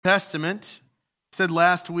Testament. I said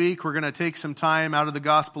last week we're going to take some time out of the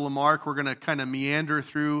Gospel of Mark. We're going to kind of meander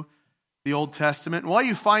through the Old Testament. And while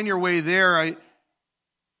you find your way there, if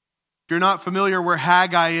you're not familiar where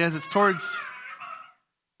Haggai is, it's towards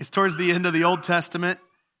the end of the Old Testament,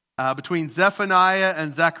 between Zephaniah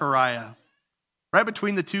and Zechariah, right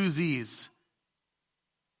between the two Z's.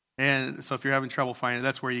 And so if you're having trouble finding it,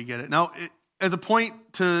 that's where you get it. Now, as a point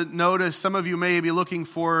to notice, some of you may be looking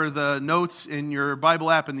for the notes in your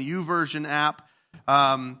Bible app, in the YouVersion app.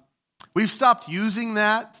 We've stopped using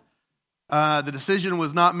that. The decision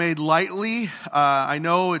was not made lightly. I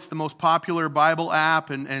know it's the most popular Bible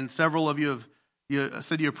app, and several of you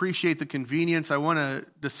said you appreciate the convenience. I want to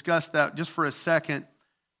discuss that just for a second.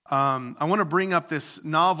 I want to bring up this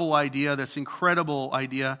novel idea, this incredible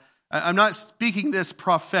idea. I'm not speaking this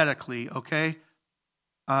prophetically, okay?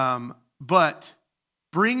 But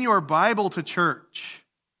bring your Bible to church.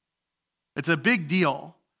 It's a big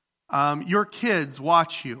deal. Your kids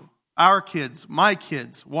watch you. Our kids, my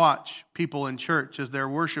kids, watch people in church as they're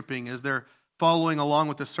worshiping, as they're following along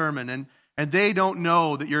with the sermon. And they don't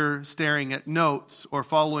know that you're staring at notes or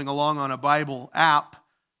following along on a Bible app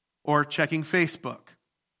or checking Facebook.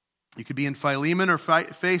 You could be in Philemon or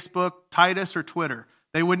Facebook, Titus or Twitter.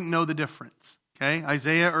 They wouldn't know the difference, okay?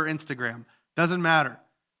 Isaiah or Instagram. Doesn't matter.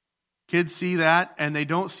 Kids see that, and they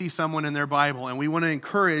don't see someone in their Bible. And we want to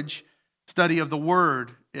encourage study of the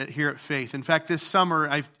Word here at Faith. In fact, this summer,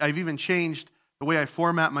 I've even changed the way I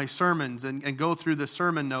format my sermons and go through the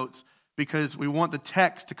sermon notes, because we want the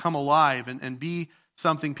text to come alive and be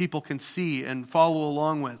something people can see and follow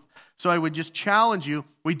along with. So I would just challenge you.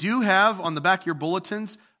 We do have on the back of your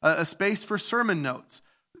bulletins a space for sermon notes.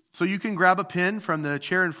 So you can grab a pen from the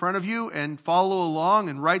chair in front of you and follow along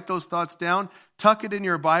and write those thoughts down, tuck it in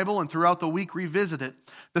your Bible, and throughout the week revisit it.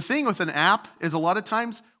 The thing with an app is a lot of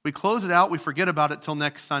times we close it out, we forget about it till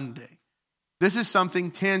next Sunday. This is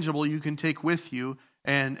something tangible you can take with you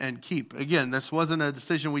and keep. Again, this wasn't a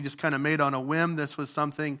decision we just kind of made on a whim. This was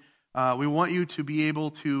something we want you to be able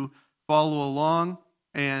to follow along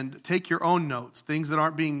and take your own notes, things that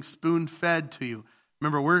aren't being spoon-fed to you.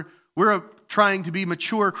 Remember, we're trying to be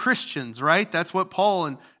mature Christians, right? That's what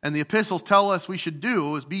Paul and the epistles tell us we should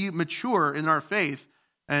do, is be mature in our faith.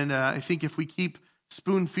 And I think if we keep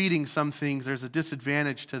spoon-feeding some things, there's a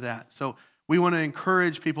disadvantage to that. So we want to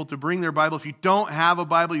encourage people to bring their Bible. If you don't have a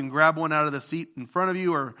Bible, you can grab one out of the seat in front of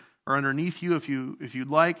you or underneath you if you'd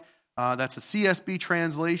like. That's a CSB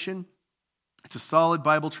translation. It's a solid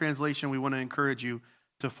Bible translation. We want to encourage you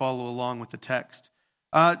to follow along with the text.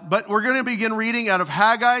 But we're going to begin reading out of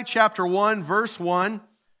Haggai chapter 1, verse 1.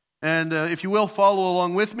 And if you will, follow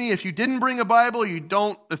along with me. If you didn't bring a Bible,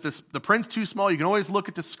 if the print's too small, you can always look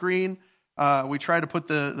at the screen. We try to put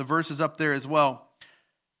the verses up there as well.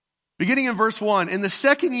 Beginning in verse 1, in the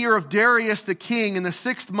second year of Darius the king, in the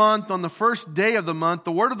 6th month, on the first day of the month,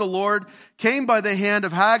 the word of the Lord came by the hand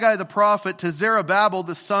of Haggai the prophet to Zerubbabel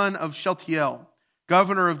the son of Shealtiel,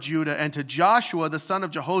 governor of Judah, and to Joshua the son of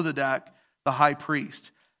Jehozadak, the high priest.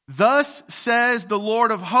 Thus says the Lord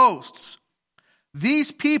of hosts,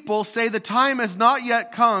 these people say the time has not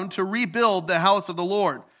yet come to rebuild the house of the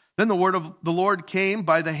Lord. Then the word of the Lord came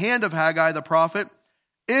by the hand of Haggai the prophet.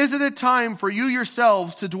 Is it a time for you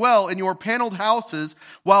yourselves to dwell in your paneled houses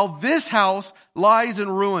while this house lies in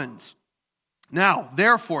ruins? Now,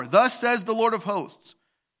 therefore, thus says the Lord of hosts,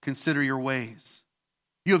 consider your ways.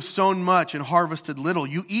 You have sown much and harvested little.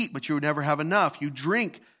 You eat, but you never have enough. You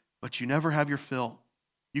drink, but you never have your fill.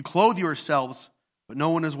 You clothe yourselves, but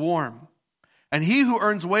no one is warm. And he who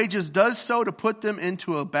earns wages does so to put them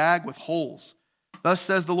into a bag with holes. Thus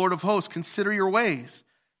says the Lord of hosts, consider your ways.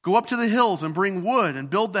 Go up to the hills and bring wood and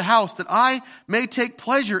build the house, that I may take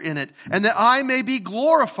pleasure in it, and that I may be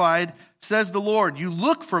glorified, says the Lord. You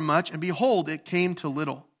look for much, and behold, it came to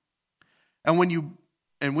little. And when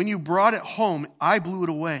you brought it home, I blew it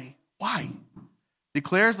away. Why?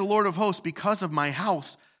 Declares the Lord of hosts, because of my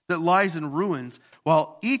house that lies in ruins,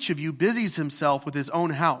 while each of you busies himself with his own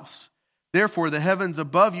house. Therefore the heavens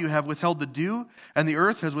above you have withheld the dew, and the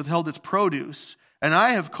earth has withheld its produce. And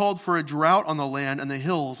I have called for a drought on the land and the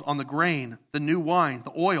hills, on the grain, the new wine,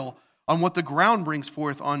 the oil, on what the ground brings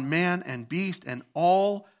forth, on man and beast, and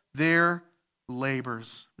all their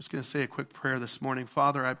labors. I'm just going to say a quick prayer this morning.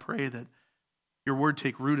 Father, I pray that your word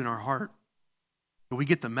take root in our heart, that we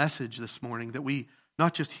get the message this morning, that we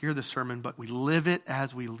not just hear the sermon, but we live it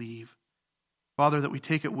as we leave. Father, that we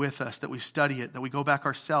take it with us, that we study it, that we go back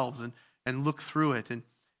ourselves and look through it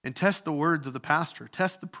and test the words of the pastor,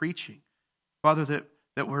 test the preaching. Father,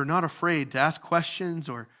 that we're not afraid to ask questions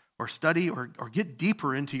or study or get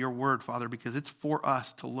deeper into your word, Father, because it's for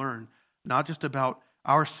us to learn, not just about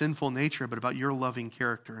our sinful nature, but about your loving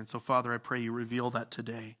character. And so, Father, I pray you reveal that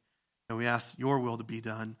today. And we ask your will to be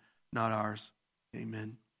done, not ours.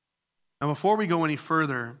 Amen. Now, before we go any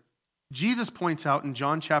further, Jesus points out in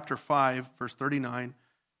John chapter 5, verse 39,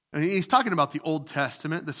 and he's talking about the Old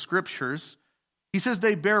Testament, the scriptures. He says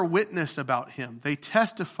they bear witness about him. They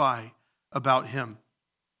testify about him.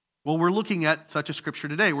 Well, we're looking at such a scripture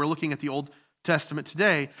today. We're looking at the Old Testament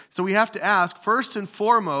today. So we have to ask, first and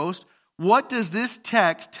foremost, what does this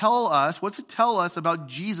text tell us? What's it tell us about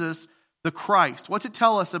Jesus the Christ? What's it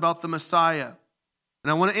tell us about the Messiah?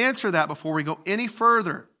 And I want to answer that before we go any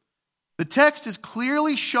further. The text is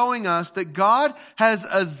clearly showing us that God has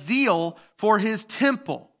a zeal for his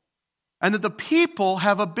temple and that the people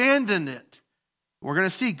have abandoned it. We're going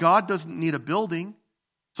to see God doesn't need a building.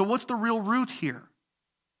 So what's the real root here?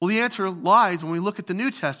 Well, the answer lies when we look at the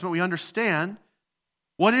New Testament. We understand,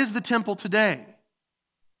 what is the temple today?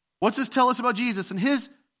 What's this tell us about Jesus and his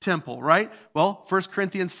temple, right? Well, 1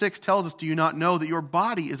 Corinthians 6 tells us, do you not know that your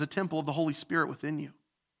body is a temple of the Holy Spirit within you,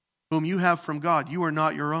 whom you have from God? You are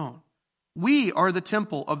not your own. We are the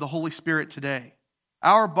temple of the Holy Spirit today.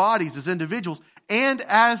 Our bodies as individuals and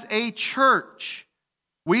as a church,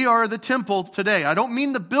 we are the temple today. I don't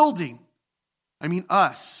mean the building. I mean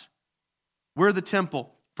us. We're the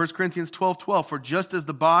temple. 1 Corinthians 12:12, for just as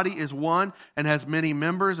the body is one and has many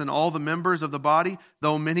members, and all the members of the body,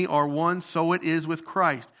 though many are one, so it is with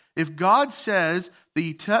Christ. If God says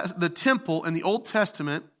the temple in the Old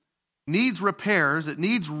Testament needs repairs, it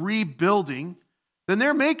needs rebuilding, then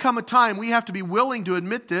there may come a time, we have to be willing to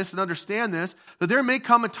admit this and understand this, that there may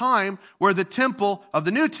come a time where the temple of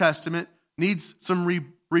the New Testament needs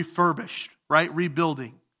some refurbished, right?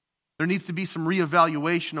 Rebuilding. There needs to be some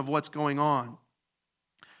reevaluation of what's going on.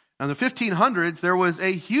 Now, in the 1500s, there was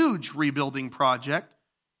a huge rebuilding project.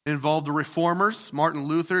 It involved the reformers, Martin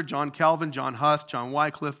Luther, John Calvin, John Huss, John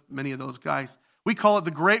Wycliffe, many of those guys. We call it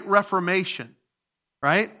the Great Reformation,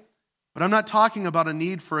 right? But I'm not talking about a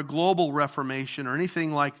need for a global reformation or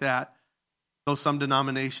anything like that, though some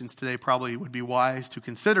denominations today probably would be wise to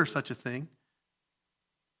consider such a thing.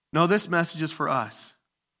 No, this message is for us.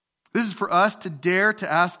 This is for us to dare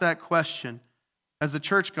to ask that question. Has the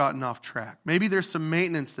church gotten off track? Maybe there's some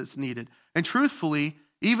maintenance that's needed. And truthfully,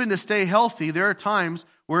 even to stay healthy, there are times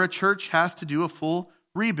where a church has to do a full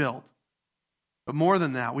rebuild. But more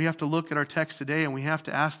than that, we have to look at our text today and we have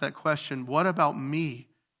to ask that question, what about me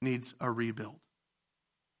needs a rebuild?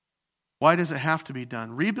 Why does it have to be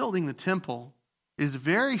done? Rebuilding the temple is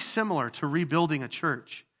very similar to rebuilding a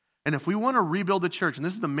church. And if we want to rebuild the church, and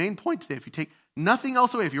this is the main point today, if you take nothing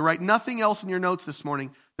else away, if you write nothing else in your notes this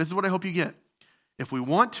morning, this is what I hope you get. If we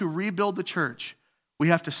want to rebuild the church, we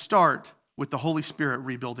have to start with the Holy Spirit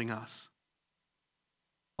rebuilding us.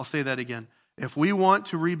 I'll say that again. If we want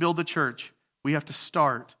to rebuild the church, we have to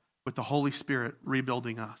start with the Holy Spirit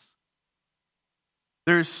rebuilding us.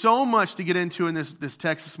 There is so much to get into in this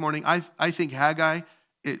text this morning. I think Haggai,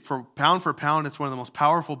 for pound, it's one of the most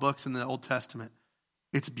powerful books in the Old Testament.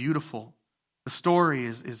 It's beautiful. The story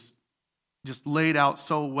is just laid out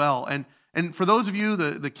so well. And for those of you,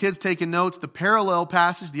 the kids taking notes, the parallel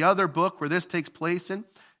passage, the other book where this takes place in,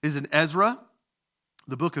 is in Ezra,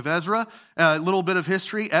 the book of Ezra. A little bit of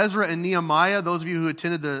history. Ezra and Nehemiah, those of you who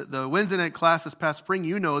attended the Wednesday night class this past spring,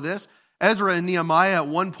 you know this. Ezra and Nehemiah at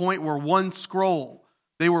one point were one scroll.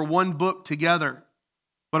 They were one book together.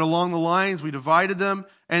 But along the lines, we divided them.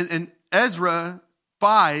 And Ezra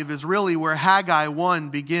 5 is really where Haggai 1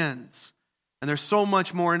 begins. And there's so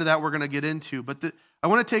much more into that we're going to get into. But I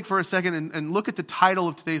want to take for a second and look at the title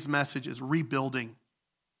of today's message is Rebuilding.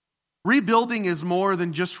 Rebuilding is more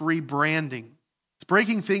than just rebranding. It's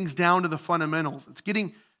breaking things down to the fundamentals. It's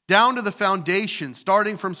getting down to the foundation,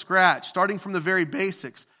 starting from scratch, starting from the very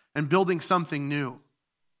basics, and building something new.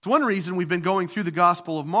 It's one reason we've been going through the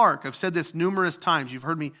Gospel of Mark. I've said this numerous times. You've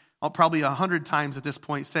heard me probably 100 times at this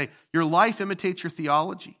point say, your life imitates your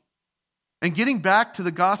theology. And getting back to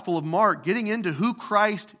the Gospel of Mark, getting into who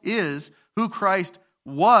Christ is, who Christ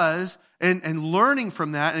was, and learning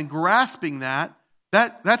from that and grasping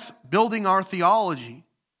that's building our theology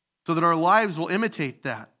so that our lives will imitate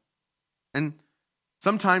that. And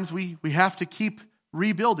sometimes we have to keep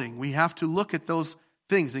rebuilding. We have to look at those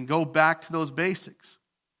things and go back to those basics.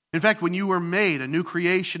 In fact, when you were made a new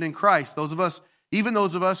creation in Christ, even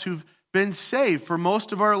those of us who've been saved for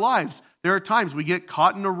most of our lives, there are times we get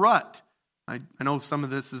caught in a rut. I know some of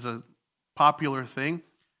this is a popular thing.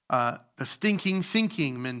 The stinking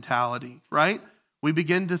thinking mentality, right? We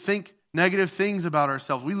begin to think negative things about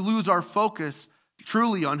ourselves. We lose our focus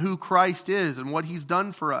truly on who Christ is and what he's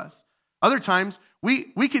done for us. Other times,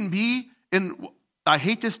 we can be in I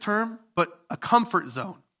hate this term, but a comfort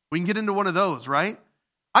zone. We can get into one of those, right?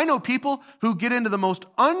 I know people who get into the most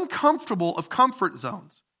uncomfortable of comfort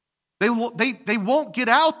zones. They won't get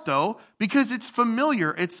out, though, because it's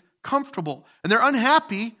familiar, it's comfortable. And they're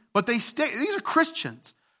unhappy, but they stay. These are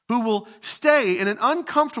Christians who will stay in an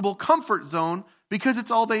uncomfortable comfort zone because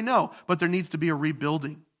it's all they know. But there needs to be a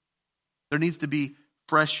rebuilding. There needs to be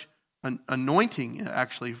fresh anointing,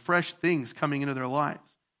 actually, fresh things coming into their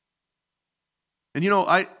lives. And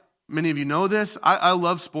many of you know this. I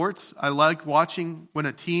love sports. I like watching when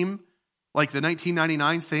a team like the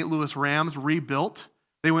 1999 St. Louis Rams rebuilt.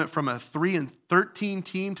 They went from a 3-13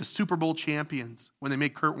 team to Super Bowl champions when they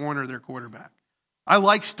made Kurt Warner their quarterback. I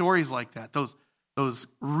like stories like that, those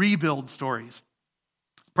rebuild stories.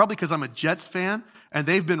 Probably because I'm a Jets fan, and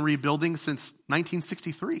they've been rebuilding since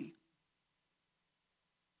 1963.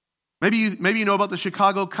 Maybe you know about the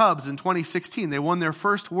Chicago Cubs in 2016. They won their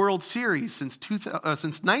first World Series since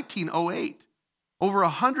 1908, over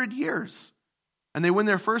 100 years. And they win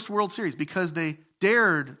their first World Series because they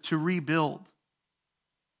dared to rebuild.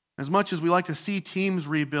 As much as we like to see teams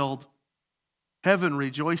rebuild, heaven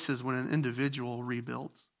rejoices when an individual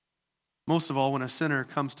rebuilds. Most of all, when a sinner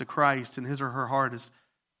comes to Christ and his or her heart is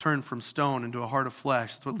turned from stone into a heart of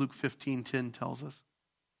flesh. That's what Luke 15:10 tells us.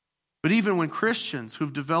 But even when Christians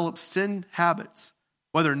who've developed sin habits,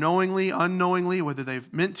 whether knowingly, unknowingly, whether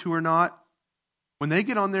they've meant to or not, when they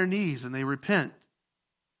get on their knees and they repent,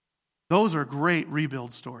 those are great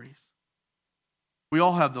rebuild stories. We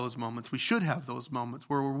all have those moments. We should have those moments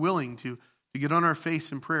where we're willing to get on our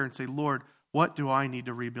face in prayer and say, Lord, what do I need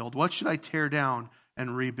to rebuild? What should I tear down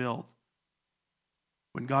and rebuild?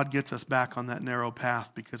 When God gets us back on that narrow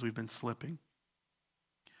path because we've been slipping.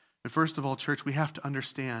 And first of all, church, we have to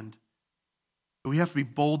understand that we have to be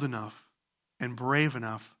bold enough and brave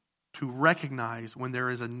enough to recognize when there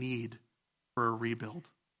is a need for a rebuild.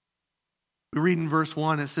 We read in verse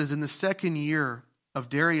 1, it says, in the second year of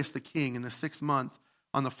Darius the king, in the 6th month,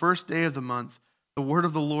 on the first day of the month, the word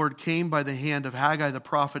of the Lord came by the hand of Haggai the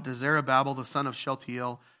prophet to Zerubbabel the son of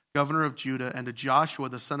Shealtiel, governor of Judah, and to Joshua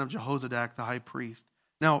the son of Jehozadak the high priest.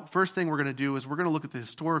 Now, first thing we're going to do is we're going to look at the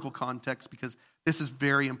historical context because this is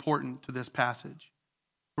very important to this passage.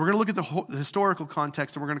 We're going to look at the historical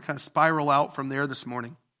context and we're going to kind of spiral out from there this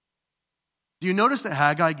morning. Do you notice that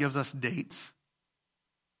Haggai gives us dates?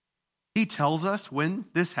 He tells us when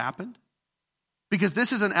this happened because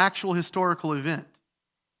this is an actual historical event.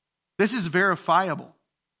 This is verifiable.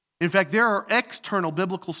 In fact, there are external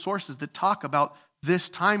biblical sources that talk about this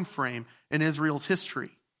time frame in Israel's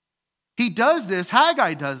history. He does this,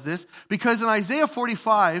 Haggai does this, because in Isaiah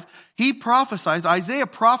 45, Isaiah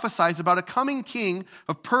prophesies about a coming king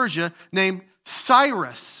of Persia named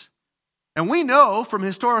Cyrus. And we know from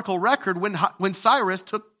historical record when Cyrus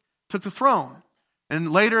took the throne.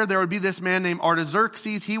 And later there would be this man named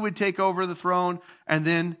Artaxerxes. He would take over the throne. And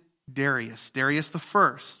then Darius the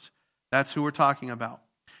first. That's who we're talking about.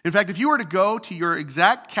 In fact, if you were to go to your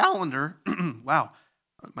exact calendar, wow,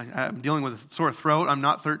 I'm dealing with a sore throat. I'm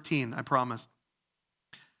not 13, I promise.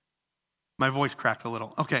 My voice cracked a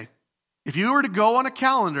little. Okay. If you were to go on a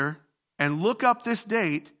calendar and look up this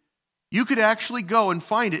date, you could actually go and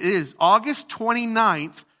find it. It is August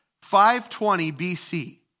 29th, 520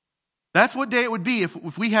 BC. That's what day it would be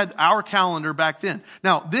if we had our calendar back then.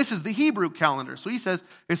 Now, this is the Hebrew calendar. So he says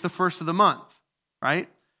it's the first of the month, right?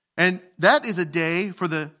 And that is a day for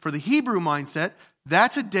the Hebrew mindset.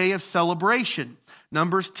 That's a day of celebration.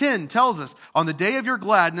 Numbers 10 tells us, on the day of your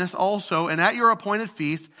gladness also, and at your appointed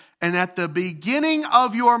feast, and at the beginning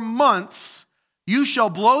of your months, you shall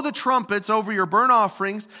blow the trumpets over your burnt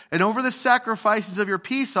offerings and over the sacrifices of your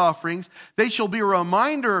peace offerings. They shall be a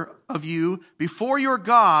reminder of you before your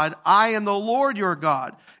God. I am the Lord your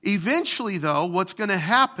God. Eventually, though, what's going to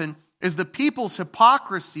happen is the people's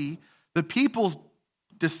hypocrisy, the people's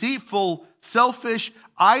deceitful, selfish,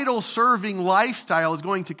 idol-serving lifestyle is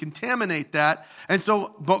going to contaminate that. And so,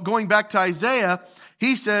 going back to Isaiah,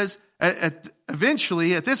 he says,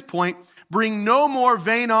 eventually, at this point, bring no more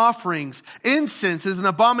vain offerings. Incense is an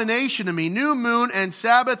abomination to me. New moon and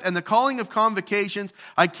Sabbath and the calling of convocations.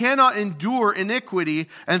 I cannot endure iniquity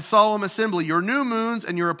and solemn assembly. Your new moons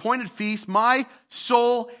and your appointed feasts, my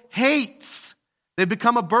soul hates. They've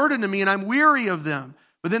become a burden to me, and I'm weary of them.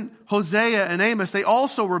 But then Hosea and Amos, they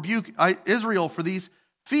also rebuke Israel for these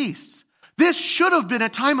feasts. This should have been a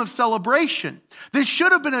time of celebration. This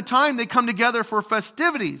should have been a time they come together for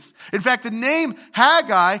festivities. In fact, the name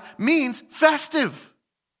Haggai means festive.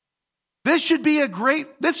 This should be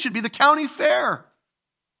the county fair.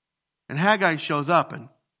 And Haggai shows up and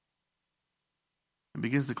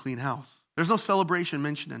begins to clean house. There's no celebration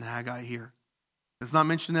mentioned in Haggai here. It's not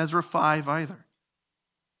mentioned in Ezra 5 either.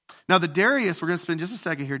 Now the Darius, we're going to spend just a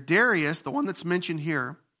second here. Darius, the one that's mentioned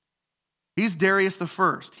here, he's Darius the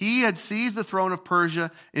first. He had seized the throne of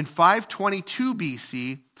Persia in 522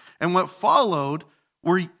 BC, and what followed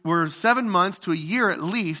were 7 months to a year at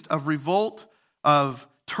least of revolt, of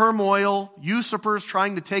turmoil, usurpers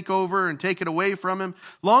trying to take over and take it away from him.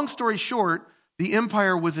 Long story short, the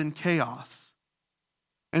empire was in chaos.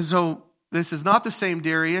 And so this is not the same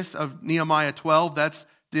Darius of Nehemiah 12. That's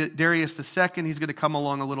Darius II. He's going to come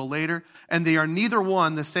along a little later. And they are neither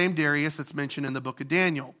one the same Darius that's mentioned in the book of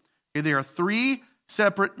Daniel. Okay, they are three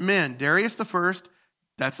separate men. Darius the first,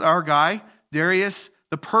 that's our guy. Darius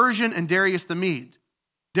the Persian and Darius the Mede.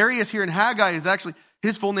 Darius here in Haggai is actually,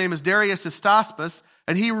 his full name is Darius Hystaspes,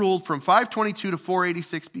 and he ruled from 522 to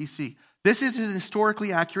 486 BC. This is a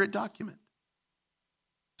historically accurate document.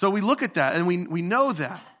 So we look at that and we know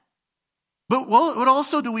that. But what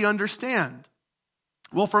also do we understand?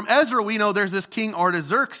 Well, from Ezra, we know there's this king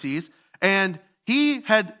Artaxerxes, and he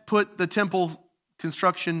had put the temple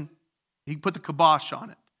construction, he put the kibosh on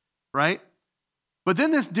it, right? But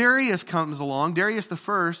then this Darius comes along, Darius the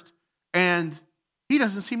first, and he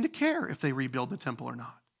doesn't seem to care if they rebuild the temple or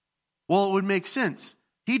not. Well, it would make sense.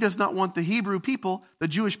 He does not want the Hebrew people, the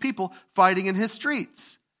Jewish people, fighting in his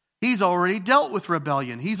streets. He's already dealt with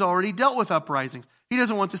rebellion. He's already dealt with uprisings. He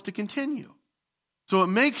doesn't want this to continue. So it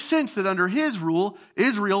makes sense that under his rule,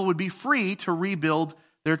 Israel would be free to rebuild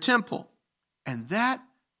their temple. And that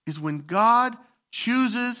is when God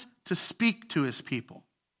chooses to speak to his people.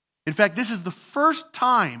 In fact, this is the first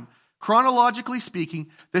time, chronologically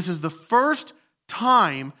speaking, this is the first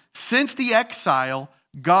time since the exile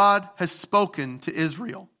God has spoken to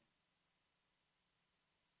Israel.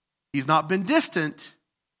 He's not been distant,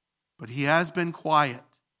 but he has been quiet.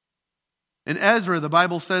 In Ezra, the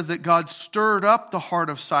Bible says that God stirred up the heart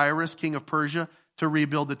of Cyrus, king of Persia, to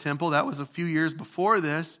rebuild the temple. That was a few years before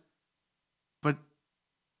this. But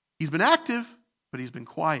he's been active, but he's been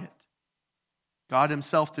quiet. God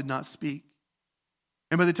himself did not speak.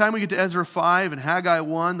 And by the time we get to Ezra 5 and Haggai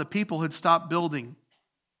 1, the people had stopped building.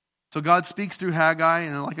 So God speaks through Haggai,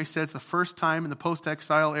 and like I said, it's the first time in the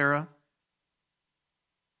post-exile era.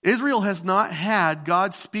 Israel has not had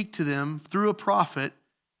God speak to them through a prophet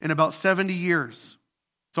in about 70 years.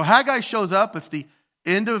 So Haggai shows up. It's the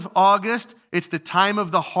end of August. It's the time of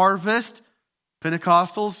the harvest.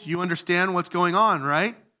 Pentecostals, you understand what's going on,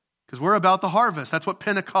 right? Because we're about the harvest. That's what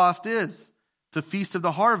Pentecost is. It's a feast of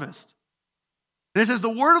the harvest. And it says, the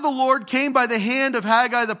word of the Lord came by the hand of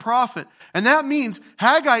Haggai the prophet. And that means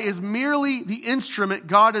Haggai is merely the instrument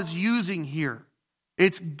God is using here.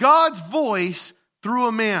 It's God's voice through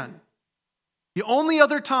a man. The only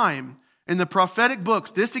other time in the prophetic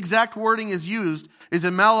books this exact wording is used is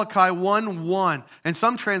in Malachi 1:1. And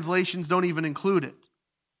some translations don't even include it.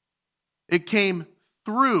 It came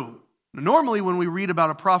through. Normally when we read about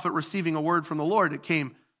a prophet receiving a word from the Lord, it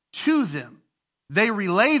came to them. They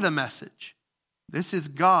relay the message. This is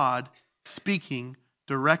God speaking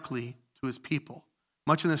directly to his people.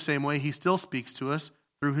 Much in the same way he still speaks to us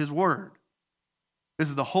through his word. This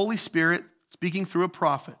is the Holy Spirit speaking through a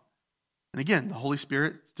prophet. And again, the Holy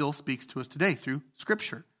Spirit still speaks to us today through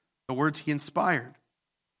Scripture, the words he inspired.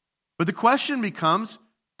 But the question becomes,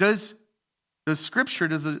 does Scripture,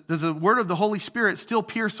 does the word of the Holy Spirit still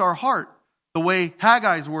pierce our heart the way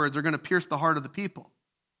Haggai's words are going to pierce the heart of the people?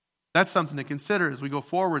 That's something to consider as we go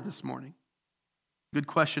forward this morning. Good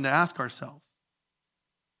question to ask ourselves.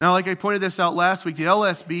 Now, like I pointed this out last week, the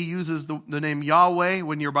LSB uses the name Yahweh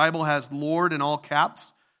when your Bible has Lord in all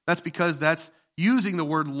caps. That's because that's using the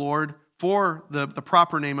word Lord for the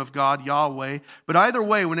proper name of God, Yahweh. But either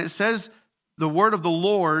way, when it says the word of the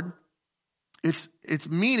Lord, it's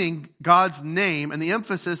meaning God's name, and the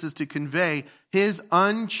emphasis is to convey his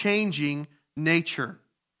unchanging nature.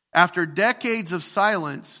 After decades of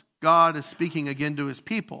silence, God is speaking again to his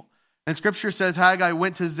people. And Scripture says Haggai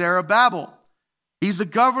went to Zerubbabel. He's the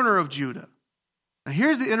governor of Judah. Now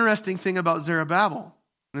here's the interesting thing about Zerubbabel.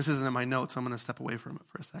 And this isn't in my notes, so I'm going to step away from it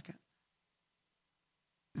for a second.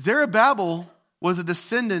 Zerubbabel was a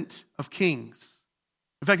descendant of kings.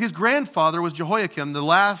 In fact, his grandfather was Jehoiakim, the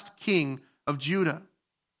last king of Judah.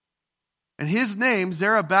 And his name,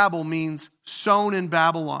 Zerubbabel, means sown in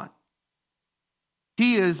Babylon.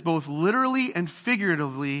 He is both literally and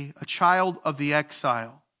figuratively a child of the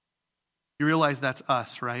exile. You realize that's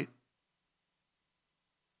us, right?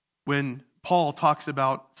 When Paul talks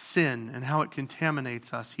about sin and how it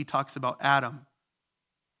contaminates us, he talks about Adam.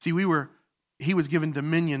 See, he was given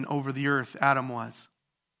dominion over the earth, Adam was.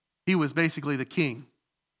 He was basically the king.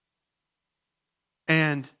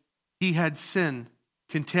 And he had sin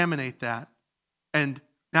contaminate that. and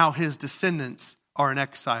now his descendants are in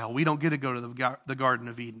exile. We don't get to go to the Garden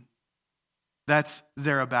of Eden. That's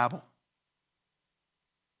Zerubbabel.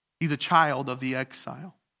 He's a child of the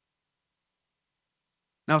exile.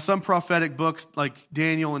 Now, some prophetic books like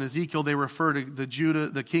Daniel and Ezekiel, they refer to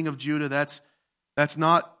the king of Judah. That's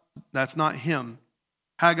not him.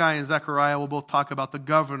 Haggai and Zechariah will both talk about the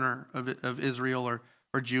governor of Israel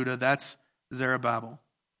or Judah. That's Zerubbabel.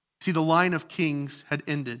 See, the line of kings had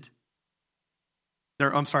ended.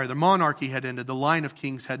 The monarchy had ended. The line of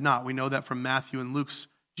kings had not. We know that from Matthew and Luke's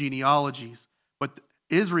genealogies. But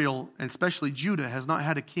Israel, and especially Judah, has not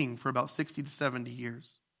had a king for about 60 to 70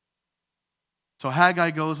 years. So Haggai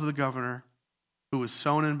goes to the governor who was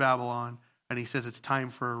sown in Babylon, and he says it's time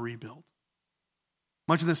for a rebuild.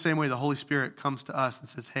 Much in the same way, the Holy Spirit comes to us and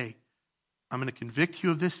says, hey, I'm going to convict you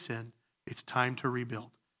of this sin. It's time to rebuild.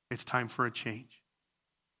 It's time for a change.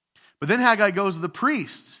 But then Haggai goes to the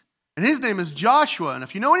priest, and his name is Joshua. And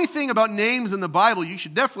if you know anything about names in the Bible, you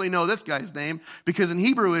should definitely know this guy's name, because in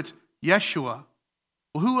Hebrew it's Yeshua.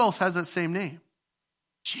 Well, who else has that same name?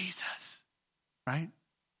 Jesus, right?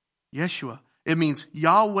 Yeshua. It means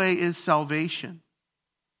Yahweh is salvation.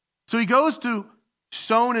 So he goes to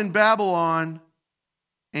sown in Babylon,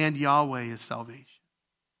 and Yahweh is salvation.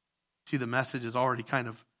 See, the message is already kind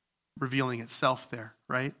of revealing itself there,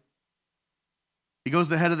 right? He goes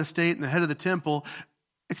to the head of the state and the head of the temple,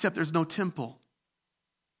 except there's no temple.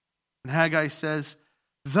 And Haggai says,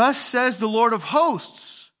 thus says the Lord of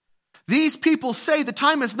hosts, these people say the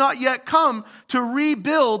time has not yet come to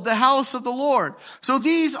rebuild the house of the Lord. So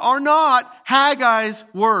these are not Haggai's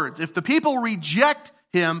words. If the people reject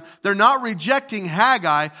him, they're not rejecting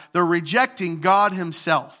Haggai, they're rejecting God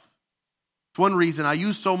himself. It's one reason I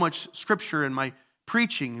use so much scripture in my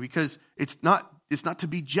preaching, because it's not to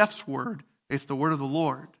be Jeff's word, it's the word of the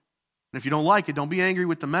Lord. And if you don't like it, don't be angry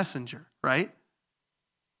with the messenger, right?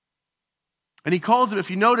 And he calls him, if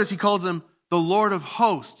you notice, he calls him the Lord of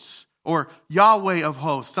hosts, or Yahweh of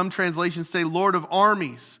hosts. Some translations say Lord of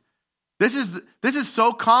armies. This is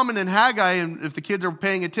so common in Haggai, and if the kids are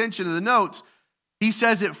paying attention to the notes, he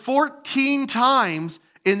says it 14 times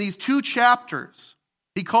in these 2 chapters.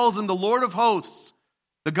 He calls him the Lord of hosts,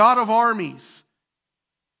 the God of armies.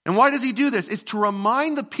 And why does he do this? It's to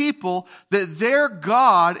remind the people that their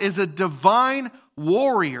God is a divine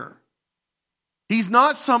warrior. He's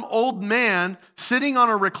not some old man sitting on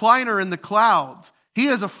a recliner in the clouds. He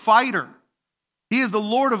is a fighter. He is the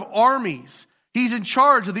Lord of armies. He's in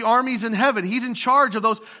charge of the armies in heaven. He's in charge of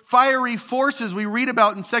those fiery forces we read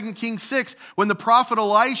about in 2 Kings 6 when the prophet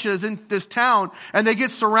Elisha is in this town and they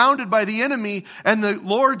get surrounded by the enemy, and the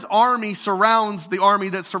Lord's army surrounds the army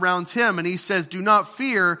that surrounds him. And he says, do not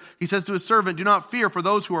fear. He says to his servant, do not fear, for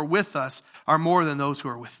those who are with us are more than those who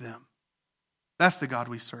are with them. That's the God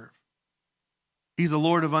we serve. He's the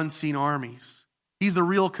Lord of unseen armies. He's the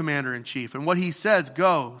real commander-in-chief, and what he says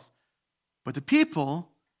goes. But the people,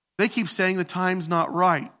 they keep saying the time's not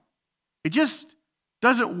right. It just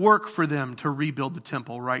doesn't work for them to rebuild the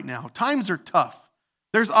temple right now. Times are tough.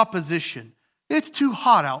 There's opposition. It's too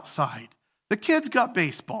hot outside. The kids got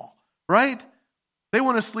baseball, right? They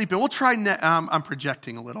want to sleep in. We'll try I'm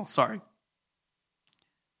projecting a little, sorry.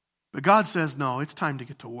 But God says, no, it's time to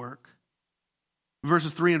get to work.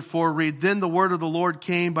 Verses 3 and 4 read, then the word of the Lord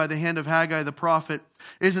came by the hand of Haggai the prophet.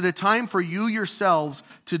 Is it a time for you yourselves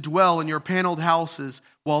to dwell in your paneled houses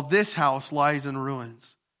while this house lies in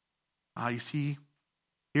ruins? You see,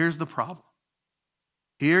 here's the problem.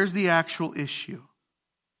 Here's the actual issue.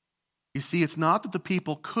 You see, it's not that the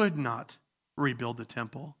people could not rebuild the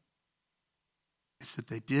temple. It's that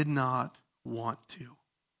they did not want to.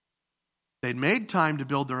 They'd made time to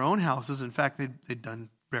build their own houses. In fact, they'd done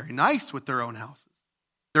very nice with their own houses,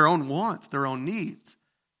 their own wants, their own needs.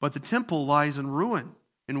 But the temple lies in ruin,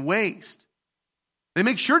 in waste. They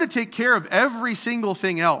make sure to take care of every single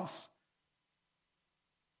thing else.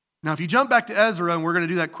 Now, if you jump back to Ezra, and we're going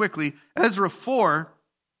to do that quickly, Ezra 4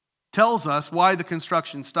 tells us why the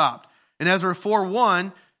construction stopped. In Ezra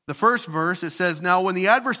 4:1, the first verse, it says, now when the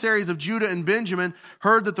adversaries of Judah and Benjamin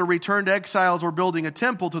heard that the returned exiles were building a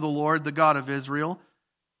temple to the Lord, the God of Israel,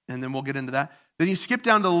 and then we'll get into that. Then you skip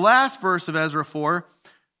down to the last verse of Ezra 4.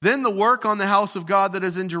 Then the work on the house of God that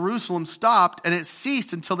is in Jerusalem stopped, and it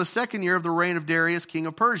ceased until the 2nd year of the reign of Darius, king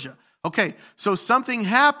of Persia. Okay, so something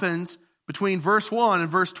happens between verse 1 and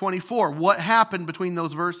verse 24. What happened between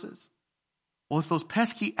those verses? Well, it's those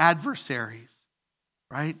pesky adversaries,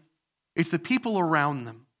 right? It's the people around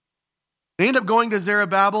them. They end up going to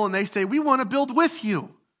Zerubbabel and they say, we want to build with you.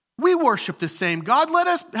 We worship the same God. Let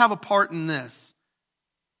us have a part in this.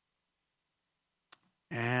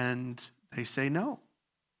 And they say no.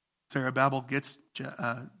 Zerubbabel gets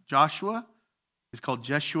Joshua. He's called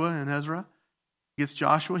Jeshua in Ezra. He gets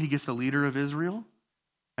Joshua. He gets the leader of Israel.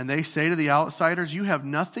 And they say to the outsiders, you have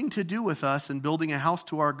nothing to do with us in building a house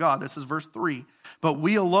to our God. This is verse 3. But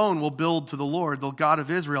we alone will build to the Lord, the God of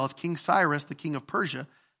Israel, as King Cyrus, the king of Persia,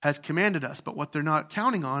 has commanded us. But what they're not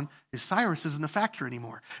counting on is Cyrus isn't a factor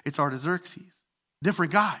anymore. It's Artaxerxes.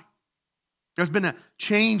 Different guy. There's been a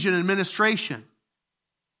change in administration.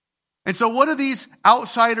 And so what do these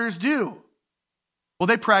outsiders do? Well,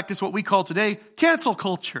 they practice what we call today cancel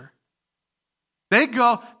culture. They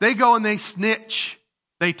go and they snitch.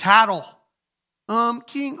 They tattle.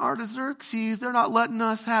 King Artaxerxes, they're not letting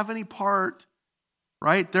us have any part.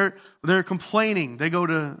 Right? They're complaining. They go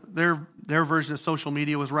to their version of social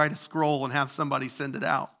media was write a scroll and have somebody send it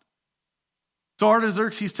out. So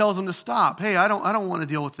Artaxerxes tells them to stop. Hey, I don't want to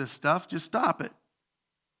deal with this stuff. Just stop it.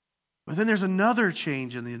 But then there's another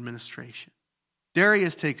change in the administration.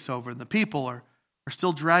 Darius takes over, and the people are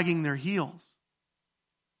still dragging their heels.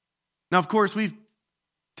 Now, of course,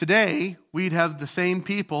 today we'd have the same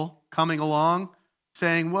people coming along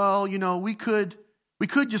saying, well, we could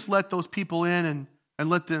just let those people in and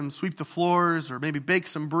let them sweep the floors or maybe bake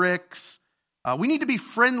some bricks. We need to be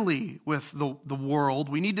friendly with the world.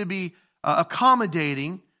 We need to be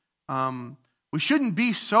accommodating. We shouldn't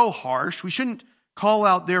be so harsh. We shouldn't call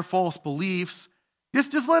out their false beliefs.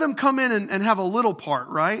 Just let them come in and have a little part,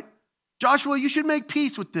 right? Joshua, you should make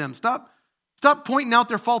peace with them. Stop pointing out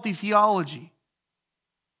their faulty theology.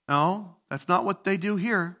 No, that's not what they do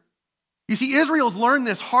here. You see, Israel's learned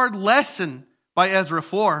this hard lesson by Ezra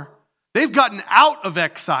 4. They've gotten out of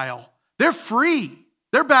exile. They're free.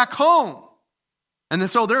 They're back home. And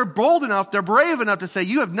so they're bold enough, they're brave enough to say,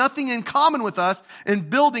 you have nothing in common with us in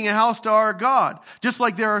building a house to our God. Just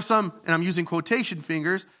like there are some, and I'm using quotation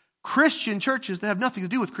fingers, Christian churches that have nothing to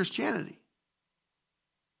do with Christianity.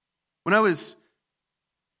 When I was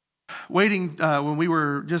waiting, when we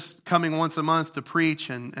were just coming once a month to preach,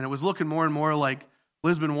 and it was looking more and more like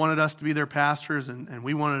Lisbon wanted us to be their pastors, and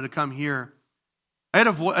we wanted to come here, I had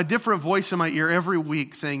a different voice in my ear every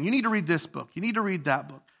week saying, you need to read this book, you need to read that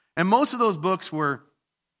book. And most of those books were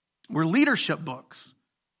leadership books,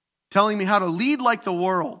 telling me how to lead like the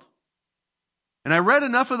world. And I read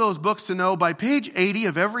enough of those books to know by page 80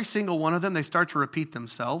 of every single one of them, they start to repeat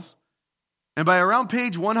themselves. And by around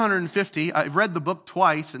page 150, I've read the book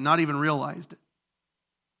twice and not even realized it.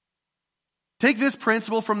 Take this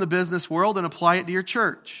principle from the business world and apply it to your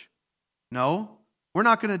church. No, we're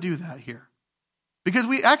not going to do that here. Because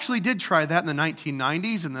we actually did try that in the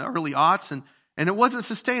 1990s and the early aughts, and it wasn't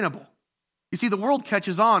sustainable. You see, the world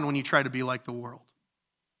catches on when you try to be like the world.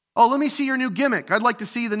 Oh, let me see your new gimmick. I'd like to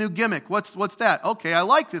see the new gimmick. What's that? Okay, I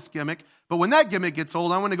like this gimmick, but when that gimmick gets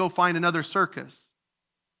old, I want to go find another circus.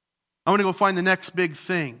 I want to go find the next big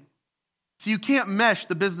thing. So you can't mesh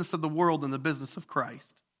the business of the world and the business of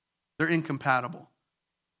Christ. They're incompatible.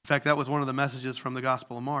 In fact, that was one of the messages from the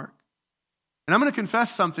Gospel of Mark. And I'm going to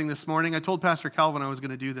confess something this morning. I told Pastor Calvin I was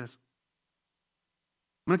going to do this.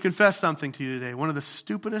 I'm going to confess something to you today. One of the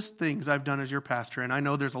stupidest things I've done as your pastor, and I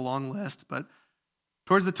know there's a long list, but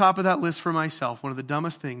towards the top of that list for myself, one of the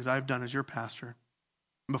dumbest things I've done as your pastor.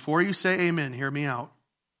 And before you say amen, hear me out.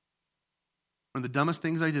 One of the dumbest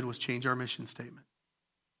things I did was change our mission statement.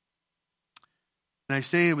 And I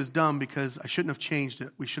say it was dumb because I shouldn't have changed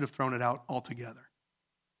it. We should have thrown it out altogether.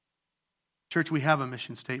 Church, we have a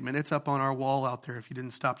mission statement. It's up on our wall out there if you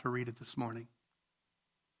didn't stop to read it this morning.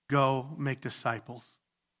 Go make disciples.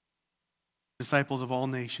 Disciples of all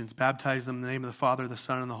nations. Baptize them in the name of the Father, the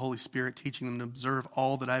Son, and the Holy Spirit, teaching them to observe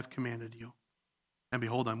all that I have commanded you. And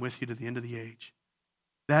behold, I'm with you to the end of the age.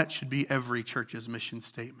 That should be every church's mission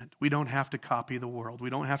statement. We don't have to copy the world. We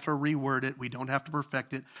don't have to reword it. We don't have to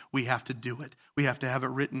perfect it. We have to do it. We have to have it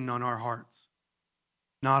written on our hearts.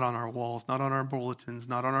 Not on our walls, not on our bulletins,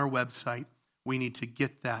 not on our website. We need to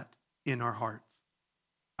get that in our hearts.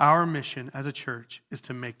 Our mission as a church is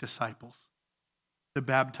to make disciples, to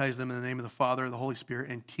baptize them in the name of the Father and the Holy Spirit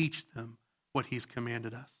and teach them what He's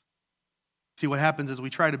commanded us. See, what happens is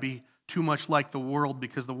we try to be too much like the world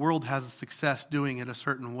because the world has a success doing it a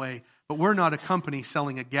certain way. But we're not a company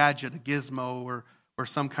selling a gadget, a gizmo, or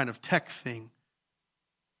some kind of tech thing.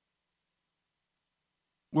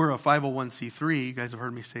 We're a 501c3. You guys have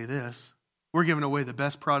heard me say this. We're giving away the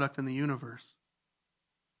best product in the universe.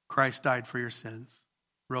 Christ died for your sins,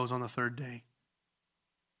 rose on the third day,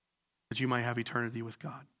 that you might have eternity with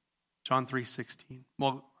God. John 3:16.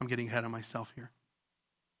 Well, I'm getting ahead of myself here.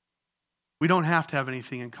 We don't have to have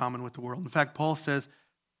anything in common with the world. In fact, Paul says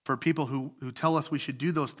for people who tell us we should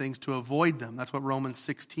do those things to avoid them. That's what Romans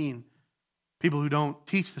 16. People who don't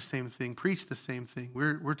teach the same thing, preach the same thing.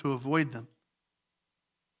 We're to avoid them.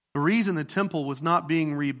 The reason the temple was not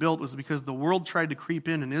being rebuilt was because the world tried to creep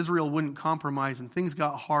in and Israel wouldn't compromise and things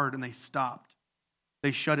got hard and they stopped.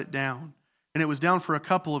 They shut it down. And it was down for a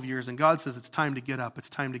couple of years and God says it's time to get up. It's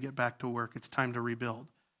time to get back to work. It's time to rebuild.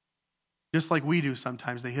 Just like we do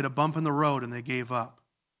sometimes. They hit a bump in the road and they gave up.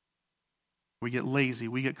 We get lazy.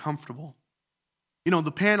 We get comfortable. You know,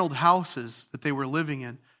 the paneled houses that they were living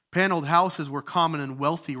in, paneled houses were common in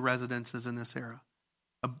wealthy residences in this era.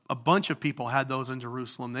 A bunch of people had those in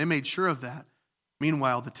Jerusalem. They made sure of that.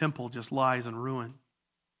 Meanwhile, the temple just lies in ruin.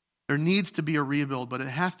 There needs to be a rebuild, but it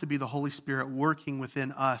has to be the Holy Spirit working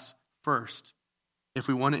within us first if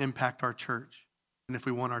we want to impact our church and if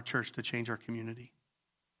we want our church to change our community.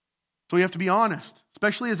 So we have to be honest,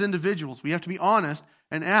 especially as individuals. We have to be honest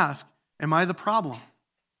and ask, am I the problem?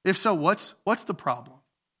 If so, what's the problem?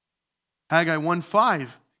 Haggai 1:5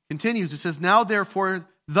 continues. It says, now therefore,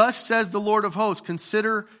 thus says the Lord of hosts,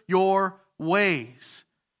 consider your ways.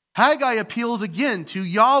 Haggai appeals again to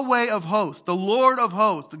Yahweh of hosts, the Lord of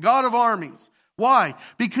hosts, the God of armies. Why?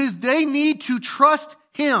 Because they need to trust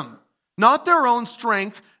him, not their own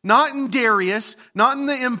strength, not in Darius, not in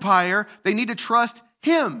the empire. They need to trust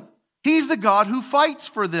him. He's the God who fights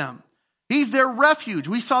for them. He's their refuge.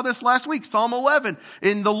 We saw this last week, Psalm 11.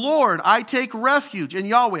 In the Lord, I take refuge. In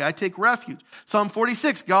Yahweh, I take refuge. Psalm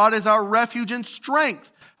 46, God is our refuge and strength,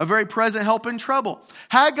 a very present help in trouble.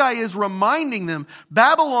 Haggai is reminding them,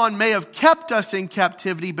 Babylon may have kept us in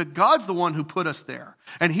captivity, but God's the one who put us there.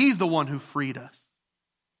 And he's the one who freed us.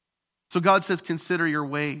 So God says, consider your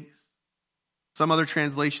ways. Some other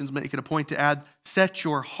translations make it a point to add, set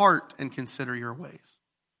your heart and consider your ways.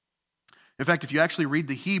 In fact, if you actually read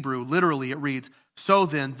the Hebrew, literally it reads, so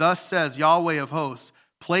then, thus says Yahweh of hosts,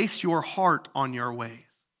 place your heart on your ways.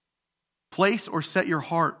 Place or set your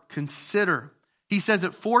heart, consider. He says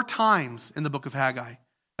it 4 times in the book of Haggai.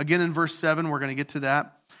 Again in verse 7, we're going to get to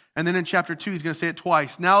that. And then in chapter 2, he's going to say it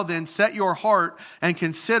twice. Now then, set your heart and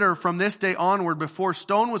consider from this day onward before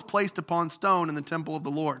stone was placed upon stone in the temple of the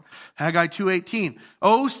Lord. Haggai 2:18.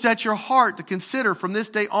 Oh, set your heart to consider from this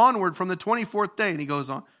day onward from the 24th day. And he goes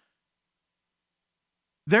on.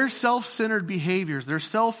 Their self-centered behaviors, their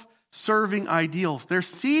self-serving ideals, their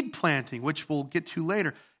seed planting, which we'll get to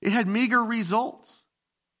later, it had meager results.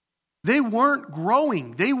 They weren't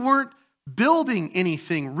growing. They weren't building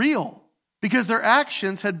anything real because their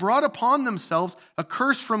actions had brought upon themselves a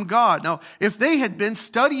curse from God. Now, if they had been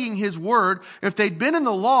studying his word, if they'd been in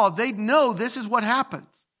the law, they'd know this is what happens.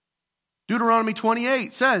 Deuteronomy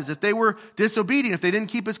 28 says if they were disobedient, if they didn't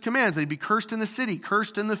keep his commands, they'd be cursed in the city,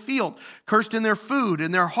 cursed in the field, cursed in their food,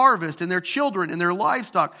 in their harvest, in their children, in their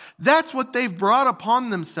livestock. That's what they've brought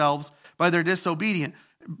upon themselves by their disobedience.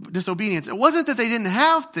 It wasn't that they didn't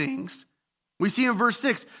have things. We see in verse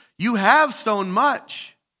 6, you have sown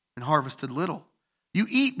much and harvested little. You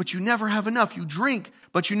eat, but you never have enough. You drink,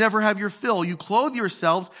 but you never have your fill. You clothe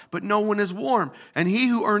yourselves, but no one is warm. And he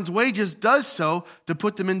who earns wages does so to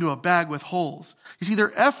put them into a bag with holes. You see,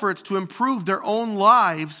 their efforts to improve their own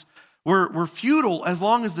lives were futile as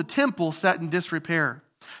long as the temple sat in disrepair.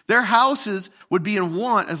 Their houses would be in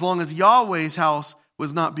want as long as Yahweh's house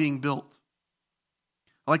was not being built.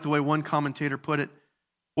 I like the way one commentator put it.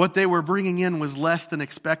 What they were bringing in was less than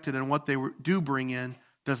expected, and what they do bring in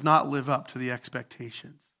does not live up to the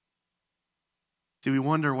expectations. See, we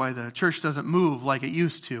wonder why the church doesn't move like it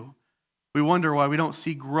used to. We wonder why we don't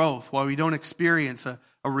see growth, why we don't experience a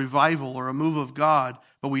revival or a move of God,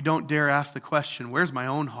 but we don't dare ask the question, where's my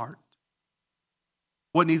own heart?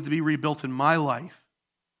 What needs to be rebuilt in my life?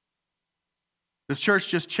 Does church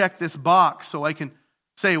just check this box so I can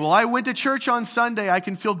say, well, I went to church on Sunday, I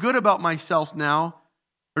can feel good about myself now?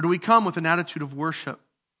 Or do we come with an attitude of worship?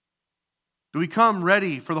 Do we come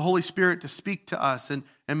ready for the Holy Spirit to speak to us and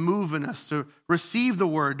move in us, to receive the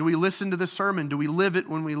word? Do we listen to the sermon? Do we live it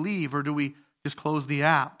when we leave? Or do we just close the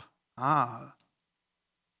app?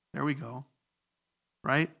 There we go.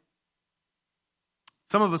 Right?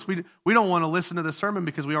 Some of us, we don't want to listen to the sermon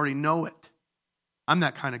because we already know it. I'm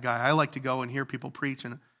that kind of guy. I like to go and hear people preach,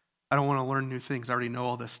 and I don't want to learn new things. I already know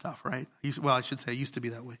all this stuff, right? I should say I used to be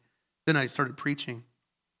that way. Then I started preaching.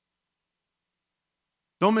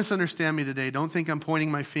 Don't misunderstand me today. Don't think I'm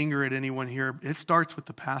pointing my finger at anyone here. It starts with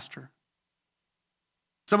the pastor.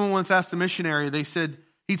 Someone once asked a missionary, they said,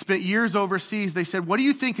 he'd spent years overseas. They said, what do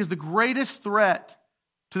you think is the greatest threat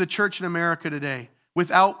to the church in America today?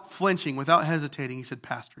 Without flinching, without hesitating, he said,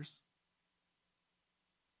 pastors.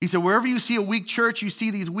 He said, wherever you see a weak church, you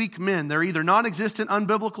see these weak men. They're either non-existent,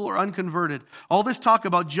 unbiblical, or unconverted. All this talk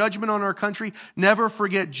about judgment on our country, never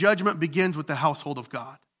forget judgment begins with the household of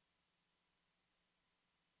God.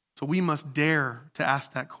 So we must dare to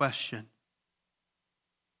ask that question.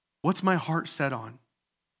 What's my heart set on?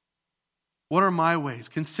 What are my ways?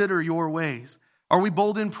 Consider your ways. Are we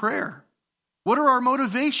bold in prayer? What are our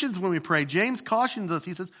motivations when we pray? James cautions us.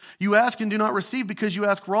 He says, you ask and do not receive because you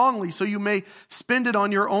ask wrongly, so you may spend it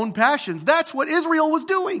on your own passions. That's what Israel was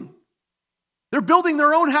doing. They're building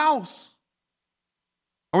their own house.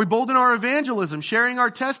 Are we bold in our evangelism, sharing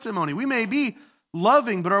our testimony? We may be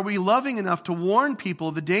loving, but are we loving enough to warn people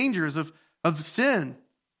of the dangers of sin?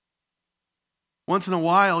 Once in a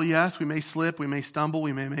while, yes, we may slip, we may stumble,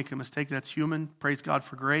 we may make a mistake. That's human. Praise God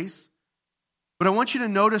for grace. But I want you to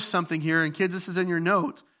notice something here, and kids, this is in your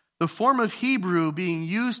notes. The form of Hebrew being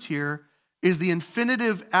used here is the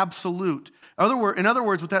infinitive absolute. In other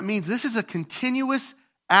words, what that means, this is a continuous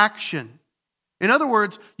action. In other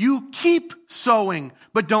words, you keep sowing,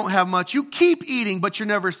 but don't have much. You keep eating, but you're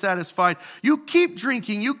never satisfied. You keep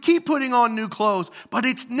drinking, you keep putting on new clothes, but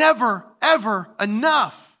it's never, ever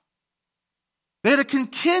enough. They had a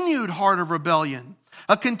continued heart of rebellion,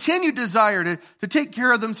 a continued desire to take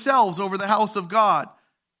care of themselves over the house of God,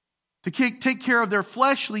 to take care of their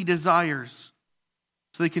fleshly desires,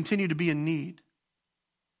 so they continue to be in need.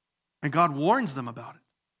 And God warns them about it.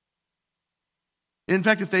 In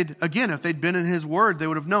fact, if they'd been in his word, they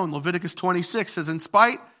would have known. Leviticus 26 says, in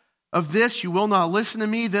spite of this, you will not listen to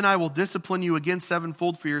me, then I will discipline you again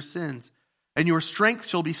sevenfold for your sins. And your strength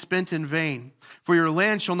shall be spent in vain. For your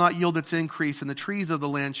land shall not yield its increase, and the trees of the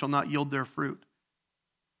land shall not yield their fruit.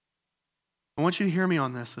 I want you to hear me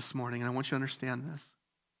on this morning, and I want you to understand this.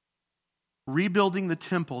 Rebuilding the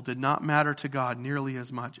temple did not matter to God nearly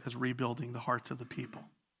as much as rebuilding the hearts of the people.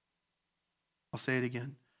 I'll say it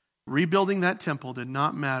again. Rebuilding that temple did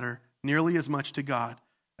not matter nearly as much to God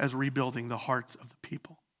as rebuilding the hearts of the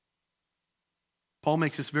people. Paul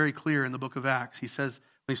makes this very clear in the book of Acts. He says,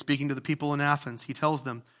 when he's speaking to the people in Athens, he tells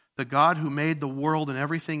them, the God who made the world and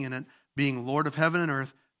everything in it, being Lord of heaven and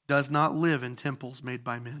earth, does not live in temples made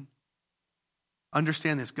by men.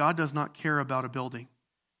 Understand this, God does not care about a building.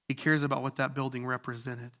 He cares about what that building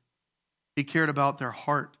represented. He cared about their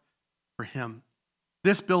heart for him.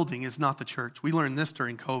 This building is not the church. We learned this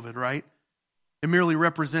during COVID, right? It merely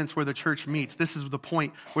represents where the church meets. This is the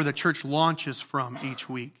point where the church launches from each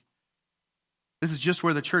week. This is just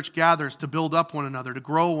where the church gathers to build up one another, to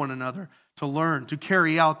grow one another, to learn, to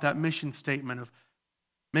carry out that mission statement of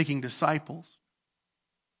making disciples.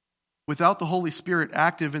 Without the Holy Spirit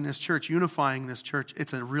active in this church, unifying this church,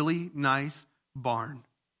 it's a really nice barn.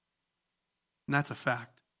 And that's a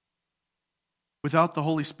fact. Without the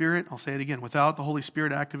Holy Spirit, I'll say it again, without the Holy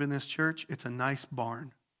Spirit active in this church, it's a nice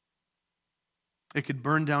barn. It could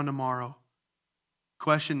burn down tomorrow.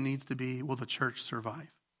 Question needs to be, will the church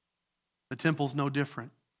survive? The temple's no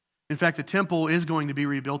different. In fact, the temple is going to be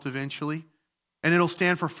rebuilt eventually, and it'll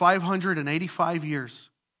stand for 585 years.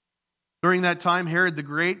 During that time, Herod the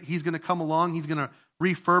Great, he's going to come along, he's going to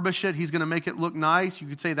refurbish it, he's going to make it look nice. You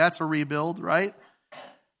could say that's a rebuild, right?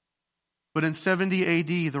 But in 70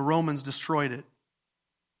 AD, the Romans destroyed it.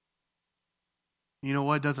 You know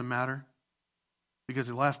what? It doesn't matter. Because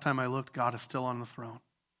the last time I looked, God is still on the throne.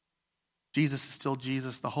 Jesus is still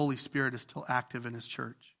Jesus. The Holy Spirit is still active in his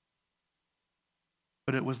church.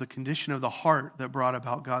 But it was the condition of the heart that brought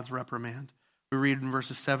about God's reprimand. We read in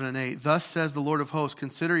verses 7 and 8, thus says the Lord of hosts,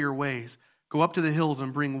 consider your ways. Go up to the hills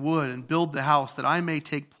and bring wood and build the house that I may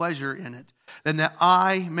take pleasure in it. Then that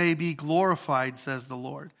I may be glorified, says the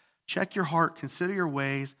Lord. Check your heart, consider your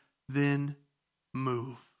ways, then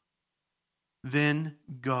move. Then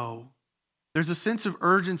go. There's a sense of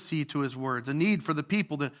urgency to his words, a need for the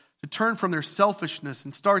people to turn from their selfishness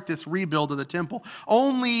and start this rebuild of the temple.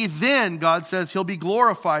 Only then, God says, he'll be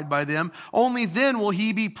glorified by them. Only then will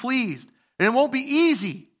he be pleased. And it won't be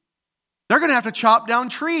easy. They're going to have to chop down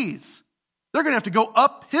trees. They're going to have to go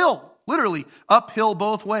uphill, literally uphill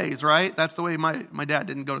both ways, right? That's the way my dad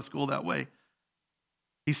didn't go to school that way.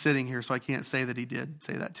 He's sitting here, so I can't say that he did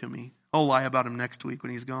say that to me. I'll lie about him next week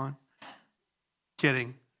when he's gone.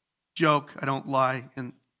 Kidding. Joke. I don't lie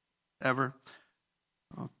ever.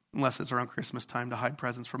 Unless it's around Christmas time to hide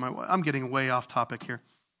presents for my wife. I'm getting way off topic here.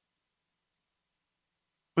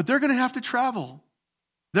 But they're going to have to travel.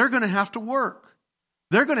 They're going to have to work.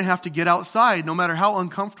 They're going to have to get outside. No matter how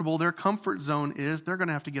uncomfortable their comfort zone is, they're going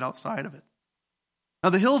to have to get outside of it. Now,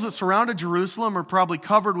 the hills that surrounded Jerusalem are probably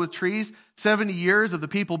covered with trees. 70 years of the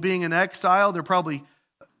people being in exile, there's probably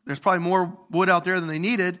more wood out there than they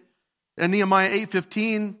needed. In Nehemiah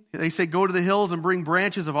 8:15, they say, go to the hills and bring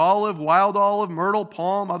branches of olive, wild olive, myrtle,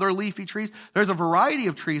 palm, other leafy trees. There's a variety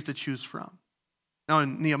of trees to choose from. Now,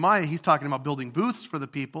 in Nehemiah, he's talking about building booths for the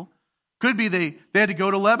people. Could be they had to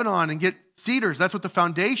go to Lebanon and get cedars. That's what the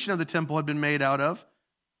foundation of the temple had been made out of.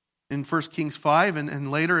 in 1 Kings 5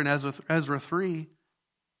 and later in Ezra 3.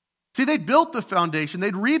 See, they'd built the foundation.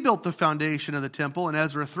 They'd rebuilt the foundation of the temple in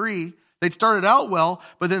Ezra 3. They'd started out well,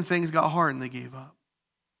 but then things got hard and they gave up.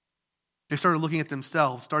 They started looking at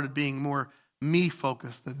themselves, started being more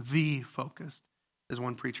me-focused than thee-focused, as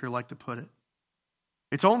one preacher liked to put it.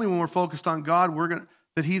 It's only when we're focused on God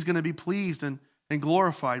that he's going to be pleased and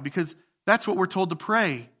glorified, because that's what we're told to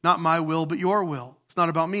pray. Not my will, but your will. It's not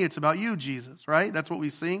about me, it's about you, Jesus, right? That's what we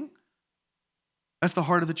sing. That's the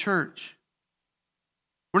heart of the church.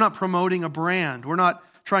 We're not promoting a brand. We're not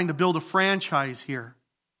trying to build a franchise here.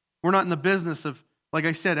 We're not in the business of, like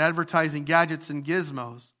I said, advertising gadgets and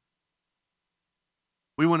gizmos.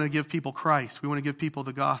 We want to give people Christ. We want to give people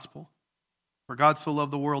the gospel. For God so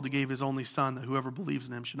loved the world, he gave his only Son, that whoever believes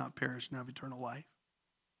in him should not perish and have eternal life.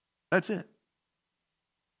 That's it.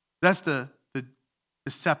 That's the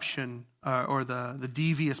deception or the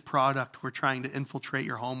devious product we're trying to infiltrate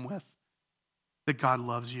your home with. That God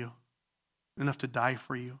loves you enough to die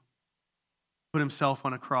for you. Put himself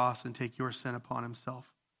on a cross and take your sin upon himself.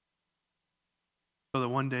 So that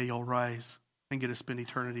one day you'll rise and get to spend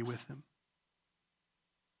eternity with him.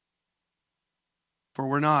 For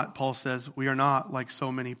we're not, Paul says, we are not like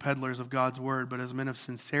so many peddlers of God's word, but as men of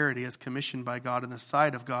sincerity, as commissioned by God in the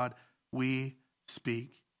sight of God, we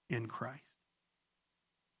speak in Christ.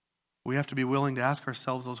 We have to be willing to ask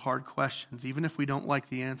ourselves those hard questions, even if we don't like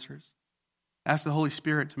the answers. Ask the Holy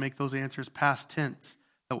Spirit to make those answers past tense.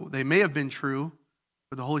 They may have been true,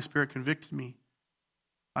 but the Holy Spirit convicted me.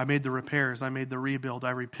 I made the repairs, I made the rebuild,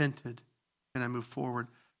 I repented, and I moved forward.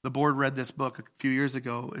 The board read this book a few years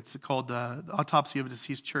ago. It's called The Autopsy of a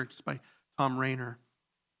Deceased Church. It's by Tom Rainer.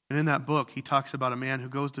 And in that book, he talks about a man who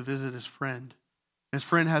goes to visit his friend. His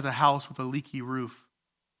friend has a house with a leaky roof.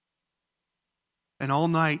 And all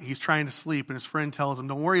night, he's trying to sleep, and his friend tells him,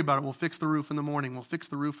 don't worry about it, we'll fix the roof in the morning. We'll fix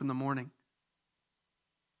the roof in the morning.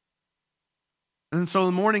 And so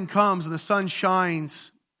the morning comes, and the sun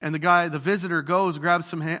shines, and the visitor goes, grabs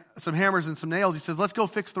some hammers and some nails. He says, let's go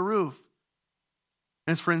fix the roof.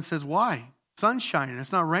 And his friend says, why? Sun's shining.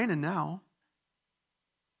 It's not raining now.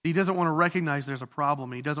 He doesn't want to recognize there's a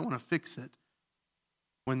problem. He doesn't want to fix it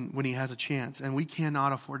when he has a chance. And we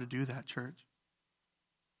cannot afford to do that, church.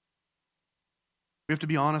 We have to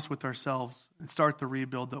be honest with ourselves and start the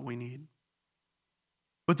rebuild that we need.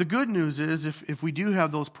 But the good news is if we do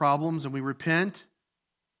have those problems and we repent,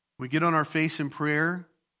 we get on our face in prayer,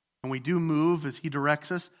 and we do move as he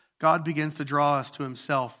directs us, God begins to draw us to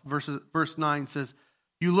himself. Verse 9 says,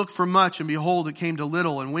 you looked for much, and behold, it came to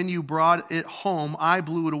little. And when you brought it home, I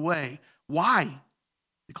blew it away. Why?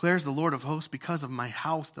 Declares the Lord of hosts, because of my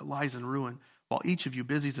house that lies in ruin, while each of you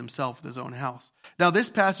busies himself with his own house. Now, this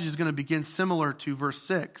passage is going to begin similar to verse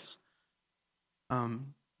 6.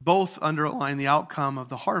 Both underline the outcome of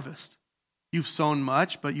the harvest. You've sown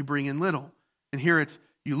much, but you bring in little. And here it's,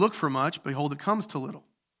 you look for much, behold, it comes to little.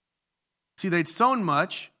 See, they'd sown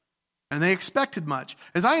much, and they expected much.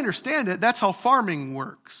 As I understand it, that's how farming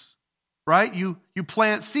works, right? You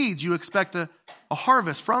plant seeds. You expect a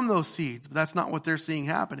harvest from those seeds, but that's not what they're seeing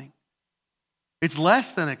happening. It's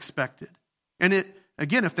less than expected. And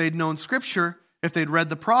again, if they'd known Scripture, if they'd read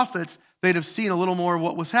the prophets, they'd have seen a little more of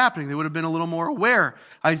what was happening. They would have been a little more aware.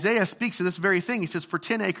 Isaiah speaks of this very thing. He says, for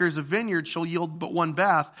 10 acres of vineyard shall yield but one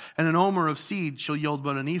bath, and an omer of seed shall yield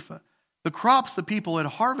but an ephah. The crops the people had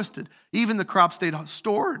harvested, even the crops they'd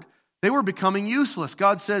stored, they were becoming useless.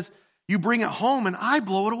 God says, you bring it home and I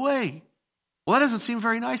blow it away. Well, that doesn't seem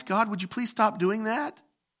very nice, God. Would you please stop doing that?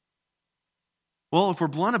 Well, if we're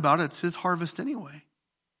blunt about it, it's his harvest anyway.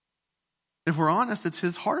 If we're honest, it's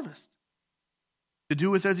his harvest. To do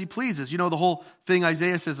with as he pleases. You know the whole thing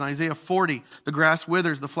Isaiah says in Isaiah 40, the grass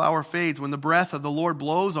withers, the flower fades. When the breath of the Lord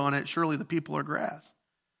blows on it, surely the people are grass.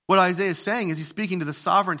 What Isaiah is saying is he's speaking to the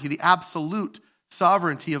sovereignty, the absolute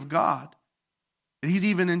sovereignty of God. And he's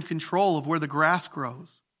even in control of where the grass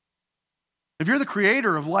grows. If you're the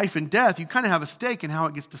creator of life and death, you kind of have a stake in how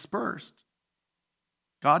it gets dispersed.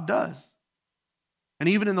 God does. And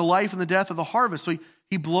even in the life and the death of the harvest. So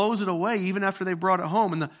he blows it away even after they brought it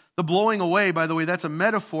home. And the blowing away, by the way, that's a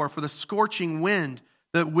metaphor for the scorching wind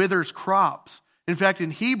that withers crops. In fact,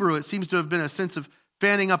 in Hebrew, it seems to have been a sense of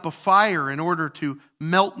fanning up a fire in order to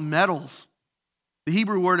melt metals. The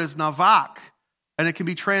Hebrew word is navak. And it can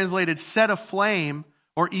be translated set aflame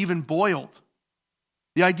or even boiled.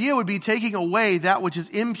 The idea would be taking away that which is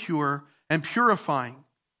impure and purifying.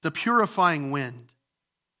 It's a purifying wind.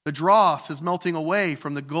 The dross is melting away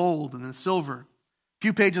from the gold and the silver. A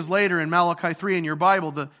few pages later in Malachi 3 in your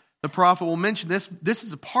Bible, the The prophet will mention this. This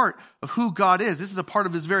is a part of who God is. This is a part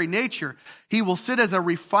of his very nature. He will sit as a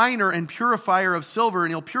refiner and purifier of silver,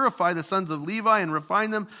 and he'll purify the sons of Levi and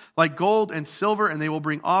refine them like gold and silver, and they will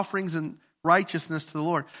bring offerings and righteousness to the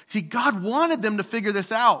Lord. See, God wanted them to figure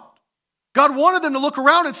this out. God wanted them to look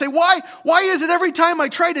around and say, why is it every time I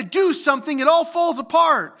try to do something, it all falls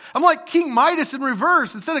apart? I'm like King Midas in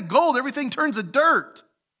reverse. Instead of gold, everything turns to dirt.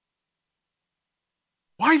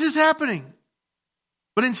 Why is this happening?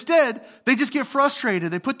 But instead, they just get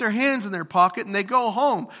frustrated. They put their hands in their pocket and they go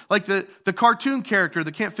home. Like the cartoon character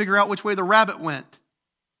that can't figure out which way the rabbit went.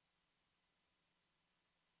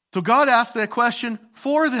 So God asked that question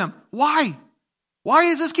for them. Why? Why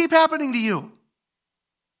does this keep happening to you?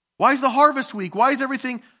 Why is the harvest weak? Why does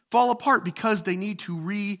everything fall apart? Because they need to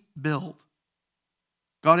rebuild.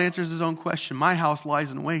 God answers his own question. My house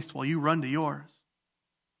lies in waste while you run to yours.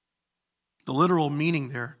 The literal meaning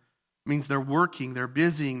there means they're working, they're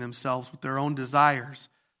busying themselves with their own desires,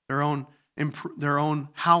 their own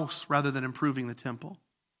house rather than improving the temple.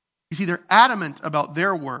 You see, they're adamant about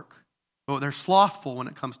their work, but they're slothful when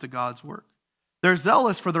it comes to God's work. They're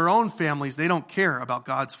zealous for their own families. They don't care about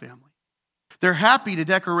God's family. They're happy to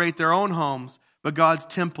decorate their own homes, but God's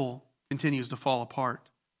temple continues to fall apart.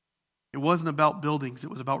 It wasn't about buildings. It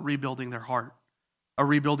was about rebuilding their heart, a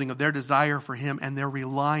rebuilding of their desire for him and their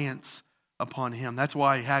reliance upon him. That's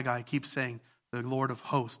why Haggai keeps saying, the Lord of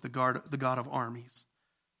hosts, the God of armies.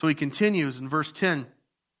 So he continues in verse 10.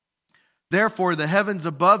 Therefore, the heavens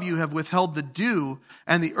above you have withheld the dew,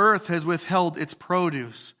 and the earth has withheld its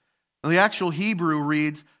produce. Now, the actual Hebrew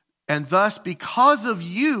reads, and thus because of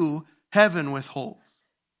you, heaven withholds.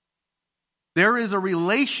 There is a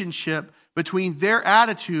relationship between their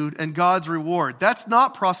attitude and God's reward. That's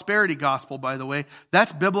not prosperity gospel, by the way.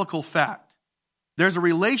 That's biblical fact. There's a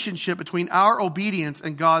relationship between our obedience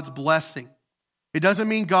and God's blessing. It doesn't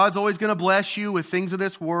mean God's always going to bless you with things of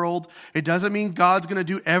this world. It doesn't mean God's going to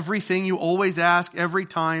do everything you always ask every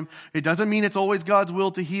time. It doesn't mean it's always God's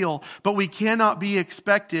will to heal. But we cannot be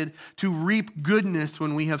expected to reap goodness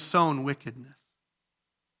when we have sown wickedness.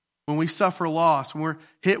 When we suffer loss, when we're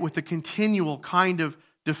hit with the continual kind of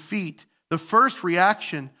defeat, the first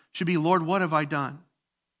reaction should be, Lord, what have I done?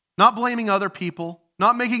 Not blaming other people,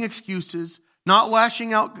 not making excuses, not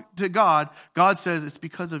lashing out to God. God says it's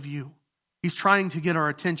because of you. He's trying to get our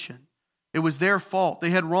attention. It was their fault.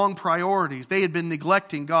 They had wrong priorities. They had been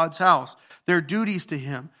neglecting God's house, their duties to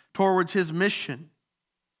him, towards his mission.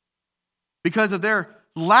 Because of their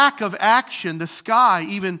lack of action, the sky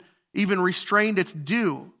even restrained its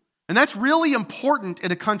dew. And that's really important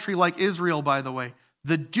in a country like Israel, by the way.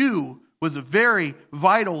 The dew was a very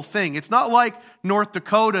vital thing. It's not like North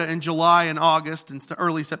Dakota in July and August and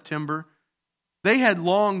early September. They had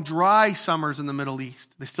long, dry summers in the Middle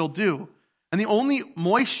East. They still do. And the only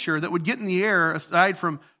moisture that would get in the air, aside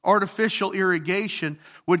from artificial irrigation,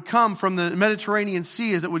 would come from the Mediterranean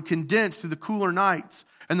Sea as it would condense through the cooler nights.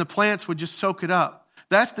 And the plants would just soak it up.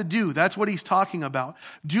 That's the dew. That's what he's talking about.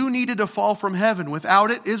 Dew needed to fall from heaven.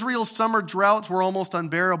 Without it, Israel's summer droughts were almost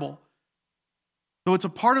unbearable. So it's a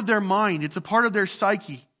part of their mind. It's a part of their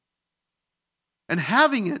psyche. And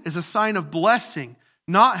having it is a sign of blessing.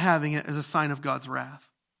 Not having it is a sign of God's wrath.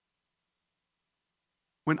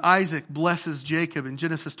 When Isaac blesses Jacob in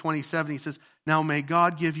Genesis 27, he says, now may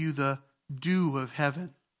God give you the dew of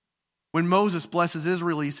heaven. When Moses blesses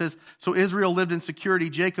Israel, he says, so Israel lived in security,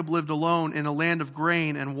 Jacob lived alone in a land of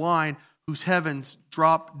grain and wine, whose heavens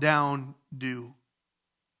drop down dew.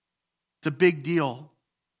 It's a big deal.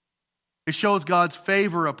 It shows God's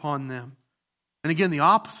favor upon them. And again, the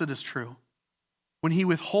opposite is true. When he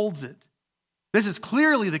withholds it. This is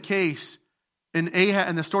clearly the case in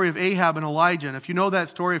the story of Ahab and Elijah. And if you know that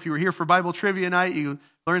story, if you were here for Bible trivia night, you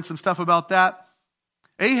learned some stuff about that.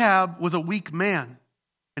 Ahab was a weak man.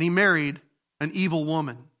 And he married an evil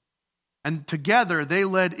woman. And together they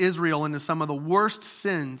led Israel into some of the worst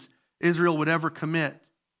sins Israel would ever commit.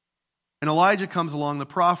 And Elijah comes along, the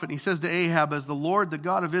prophet, and he says to Ahab, as the Lord, the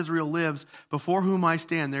God of Israel lives, before whom I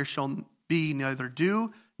stand, there shall be neither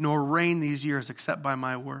dew nor rain these years except by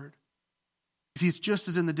my word. See, it's just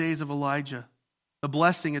as in the days of Elijah. The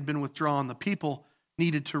blessing had been withdrawn. The people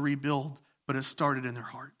needed to rebuild, but it started in their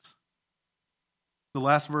hearts. The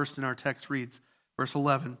last verse in our text reads, verse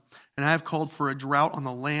 11, and I have called for a drought on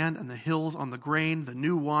the land and the hills on the grain, the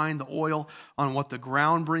new wine, the oil, on what the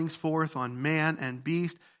ground brings forth, on man and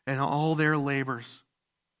beast, and all their labors.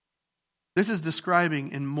 This is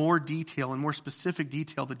describing in more detail, in more specific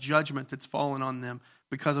detail, the judgment that's fallen on them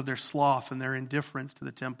because of their sloth and their indifference to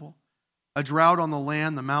the temple. A drought on the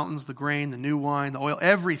land, the mountains, the grain, the new wine, the oil,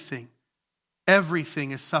 everything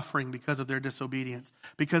Everything is suffering because of their disobedience,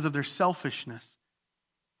 because of their selfishness.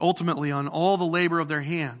 Ultimately, on all the labor of their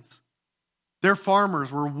hands. Their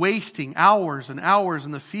farmers were wasting hours and hours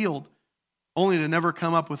in the field only to never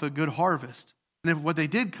come up with a good harvest. And if what they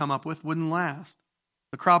did come up with wouldn't last,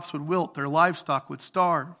 the crops would wilt, their livestock would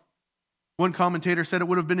starve. One commentator said it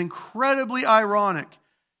would have been incredibly ironic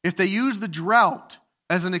if they used the drought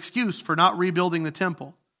as an excuse for not rebuilding the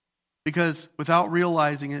temple. Because without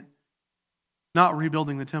realizing it, not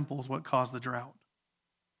rebuilding the temple is what caused the drought.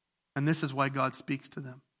 And this is why God speaks to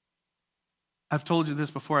them. I've told you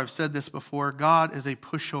this before. I've said this before. God is a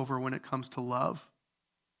pushover when it comes to love,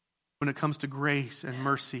 when it comes to grace and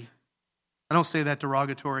mercy. I don't say that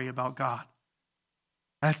derogatory about God.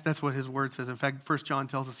 That's what his word says. In fact, 1 John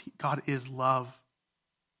tells us God is love.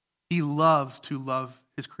 He loves to love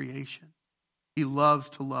his creation. He loves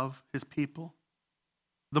to love his people.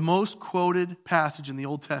 The most quoted passage in the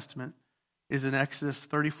Old Testament is in Exodus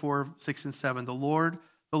 34, 6 and 7. The Lord,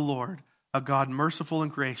 a God merciful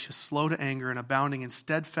and gracious, slow to anger and abounding in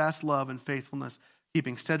steadfast love and faithfulness,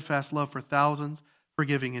 keeping steadfast love for thousands,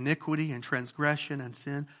 forgiving iniquity and transgression and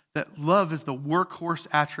sin. That love is the workhorse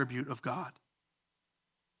attribute of God.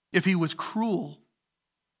 If he was cruel,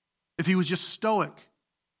 if he was just stoic,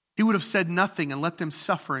 he would have said nothing and let them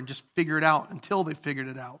suffer and just figure it out until they figured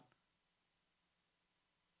it out.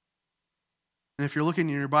 And if you're looking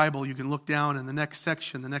in your Bible, you can look down in the next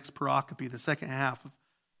section, the next pericope, the second half of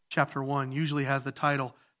chapter 1, usually has the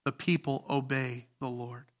title, The People Obey the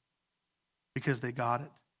Lord, because they got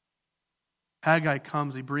it. Haggai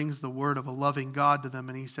comes, he brings the word of a loving God to them,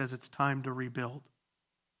 and he says it's time to rebuild.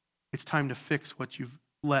 It's time to fix what you've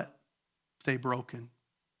let stay broken.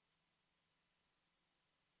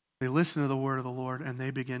 They listen to the word of the Lord, and they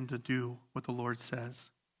begin to do what the Lord says.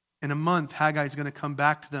 In a month, Haggai is going to come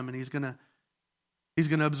back to them, and he's going to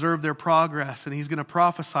observe their progress, and he's going to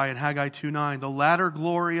prophesy in Haggai 2:9, the latter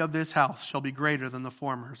glory of this house shall be greater than the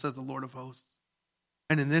former, says the Lord of hosts.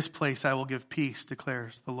 And in this place I will give peace,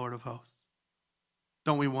 declares the Lord of hosts.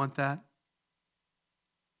 Don't we want that?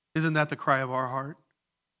 Isn't that the cry of our heart?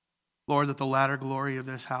 Lord, that the latter glory of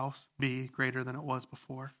this house be greater than it was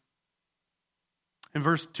before. In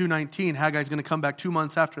verse 2:19, Haggai is going to come back 2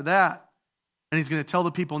 months after that, and he's going to tell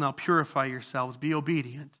the people, now purify yourselves, be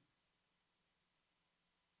obedient.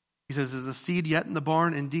 He says, is the seed yet in the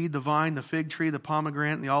barn? Indeed, the vine, the fig tree, the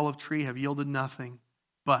pomegranate, and the olive tree have yielded nothing.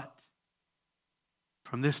 But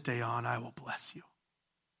from this day on, I will bless you.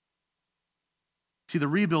 See, the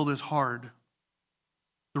rebuild is hard.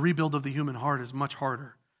 The rebuild of the human heart is much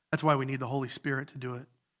harder. That's why we need the Holy Spirit to do it.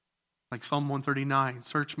 Like Psalm 139,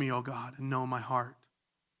 search me, O God, and know my heart.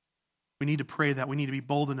 We need to pray that. We need to be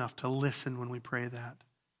bold enough to listen when we pray that.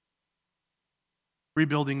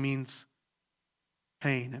 Rebuilding means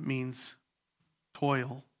pain. It means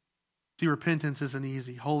toil. See, repentance isn't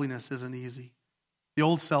easy. Holiness isn't easy. The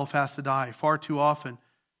old self has to die. Far too often,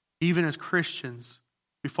 even as Christians,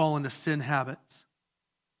 we fall into sin habits.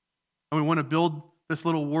 And we want to build this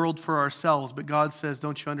little world for ourselves, but God says,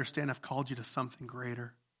 don't you understand? I've called you to something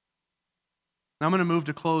greater. Now I'm going to move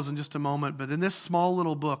to close in just a moment, but in this small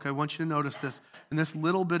little book, I want you to notice this. In this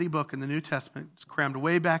little bitty book in the New Testament, it's crammed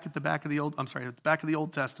way back at the back of the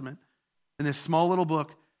Old Testament. In this small little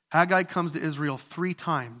book, Haggai comes to Israel 3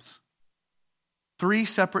 times. 3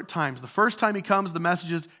 separate times. The first time he comes, the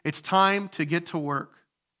message is, it's time to get to work.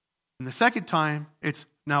 And the second time, it's,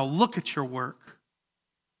 now look at your work.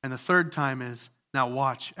 And the third time is, now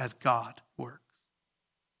watch as God works.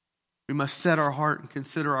 We must set our heart and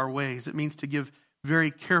consider our ways. It means to give very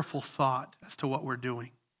careful thought as to what we're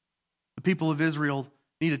doing. The people of Israel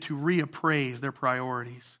needed to reappraise their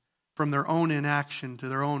priorities from their own inaction to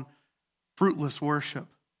their own fruitless worship.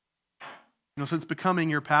 You know, since becoming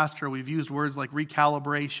your pastor, we've used words like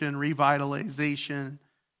recalibration, revitalization,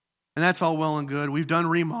 and that's all well and good. We've done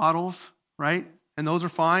remodels, right? And those are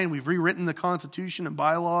fine. We've rewritten the Constitution and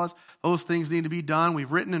bylaws. Those things need to be done.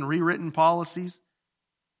 We've written and rewritten policies.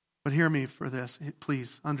 But hear me for this.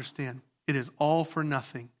 Please understand. It is all for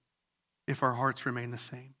nothing if our hearts remain the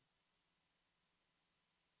same.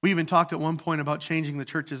 We even talked at one point about changing the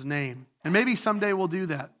church's name. And maybe someday we'll do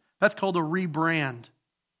that. That's called a rebrand.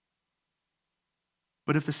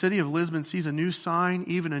 But if the city of Lisbon sees a new sign,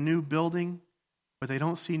 even a new building, but they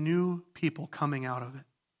don't see new people coming out of it,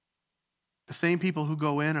 the same people who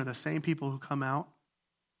go in are the same people who come out,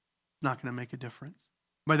 not going to make a difference.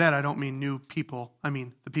 By that, I don't mean new people. I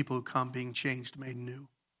mean the people who come being changed, made new.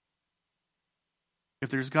 If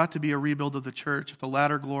there's got to be a rebuild of the church, if the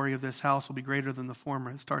latter glory of this house will be greater than the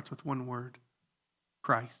former, it starts with one word,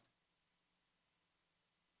 Christ.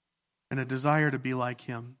 And a desire to be like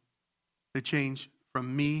him. to change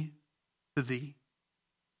from me to thee.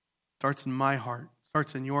 Starts in my heart,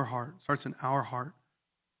 starts in your heart, starts in our heart.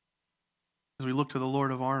 As we look to the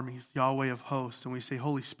Lord of armies, Yahweh of hosts, and we say,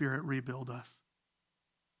 Holy Spirit, rebuild us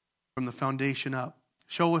from the foundation up.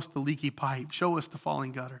 Show us the leaky pipe. Show us the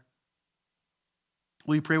falling gutter.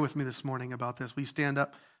 Will you pray with me this morning about this? Will you stand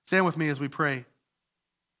up? Stand with me as we pray.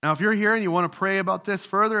 Now, if you're here and you want to pray about this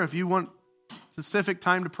further, if you want specific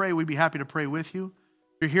time to pray, we'd be happy to pray with you.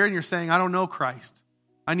 If you're here and you're saying, I don't know Christ,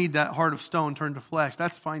 I need that heart of stone turned to flesh,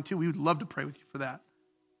 that's fine too. We would love to pray with you for that.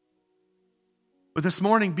 But this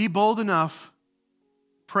morning, be bold enough.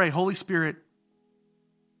 Pray, Holy Spirit,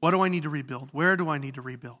 what do I need to rebuild? Where do I need to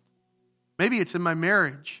rebuild? Maybe it's in my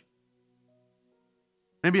marriage.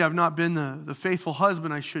 Maybe I've not been the faithful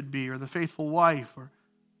husband I should be, or the faithful wife, or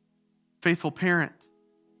faithful parent.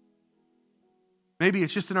 Maybe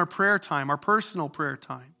it's just in our prayer time, our personal prayer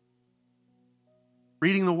time.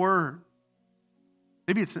 Reading the Word.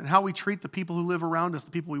 Maybe it's in how we treat the people who live around us,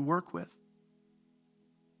 the people we work with.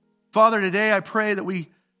 Father, today I pray that we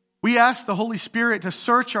ask the Holy Spirit to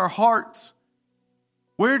search our hearts.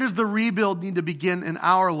 Where does the rebuild need to begin in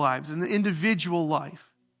our lives, in the individual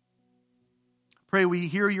life? Pray we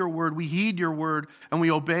hear your word, we heed your word, and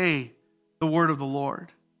we obey the word of the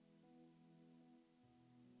Lord.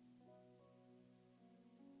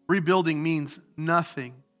 Rebuilding means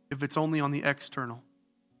nothing if it's only on the external.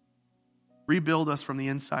 Rebuild us from the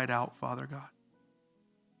inside out, Father God.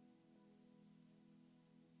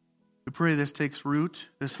 We pray this takes root.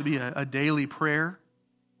 This to be a daily prayer,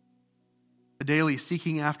 a daily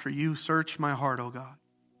seeking after you. Search my heart, O God.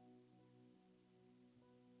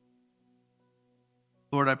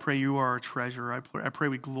 Lord, I pray you are our treasure. I pray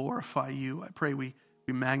we glorify you. I pray we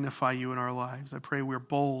magnify you in our lives. I pray we're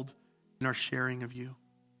bold in our sharing of you.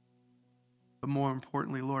 But more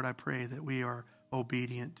importantly, Lord, I pray that we are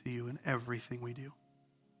obedient to you in everything we do.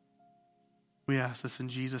 We ask this in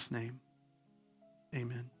Jesus' name.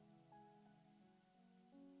 Amen.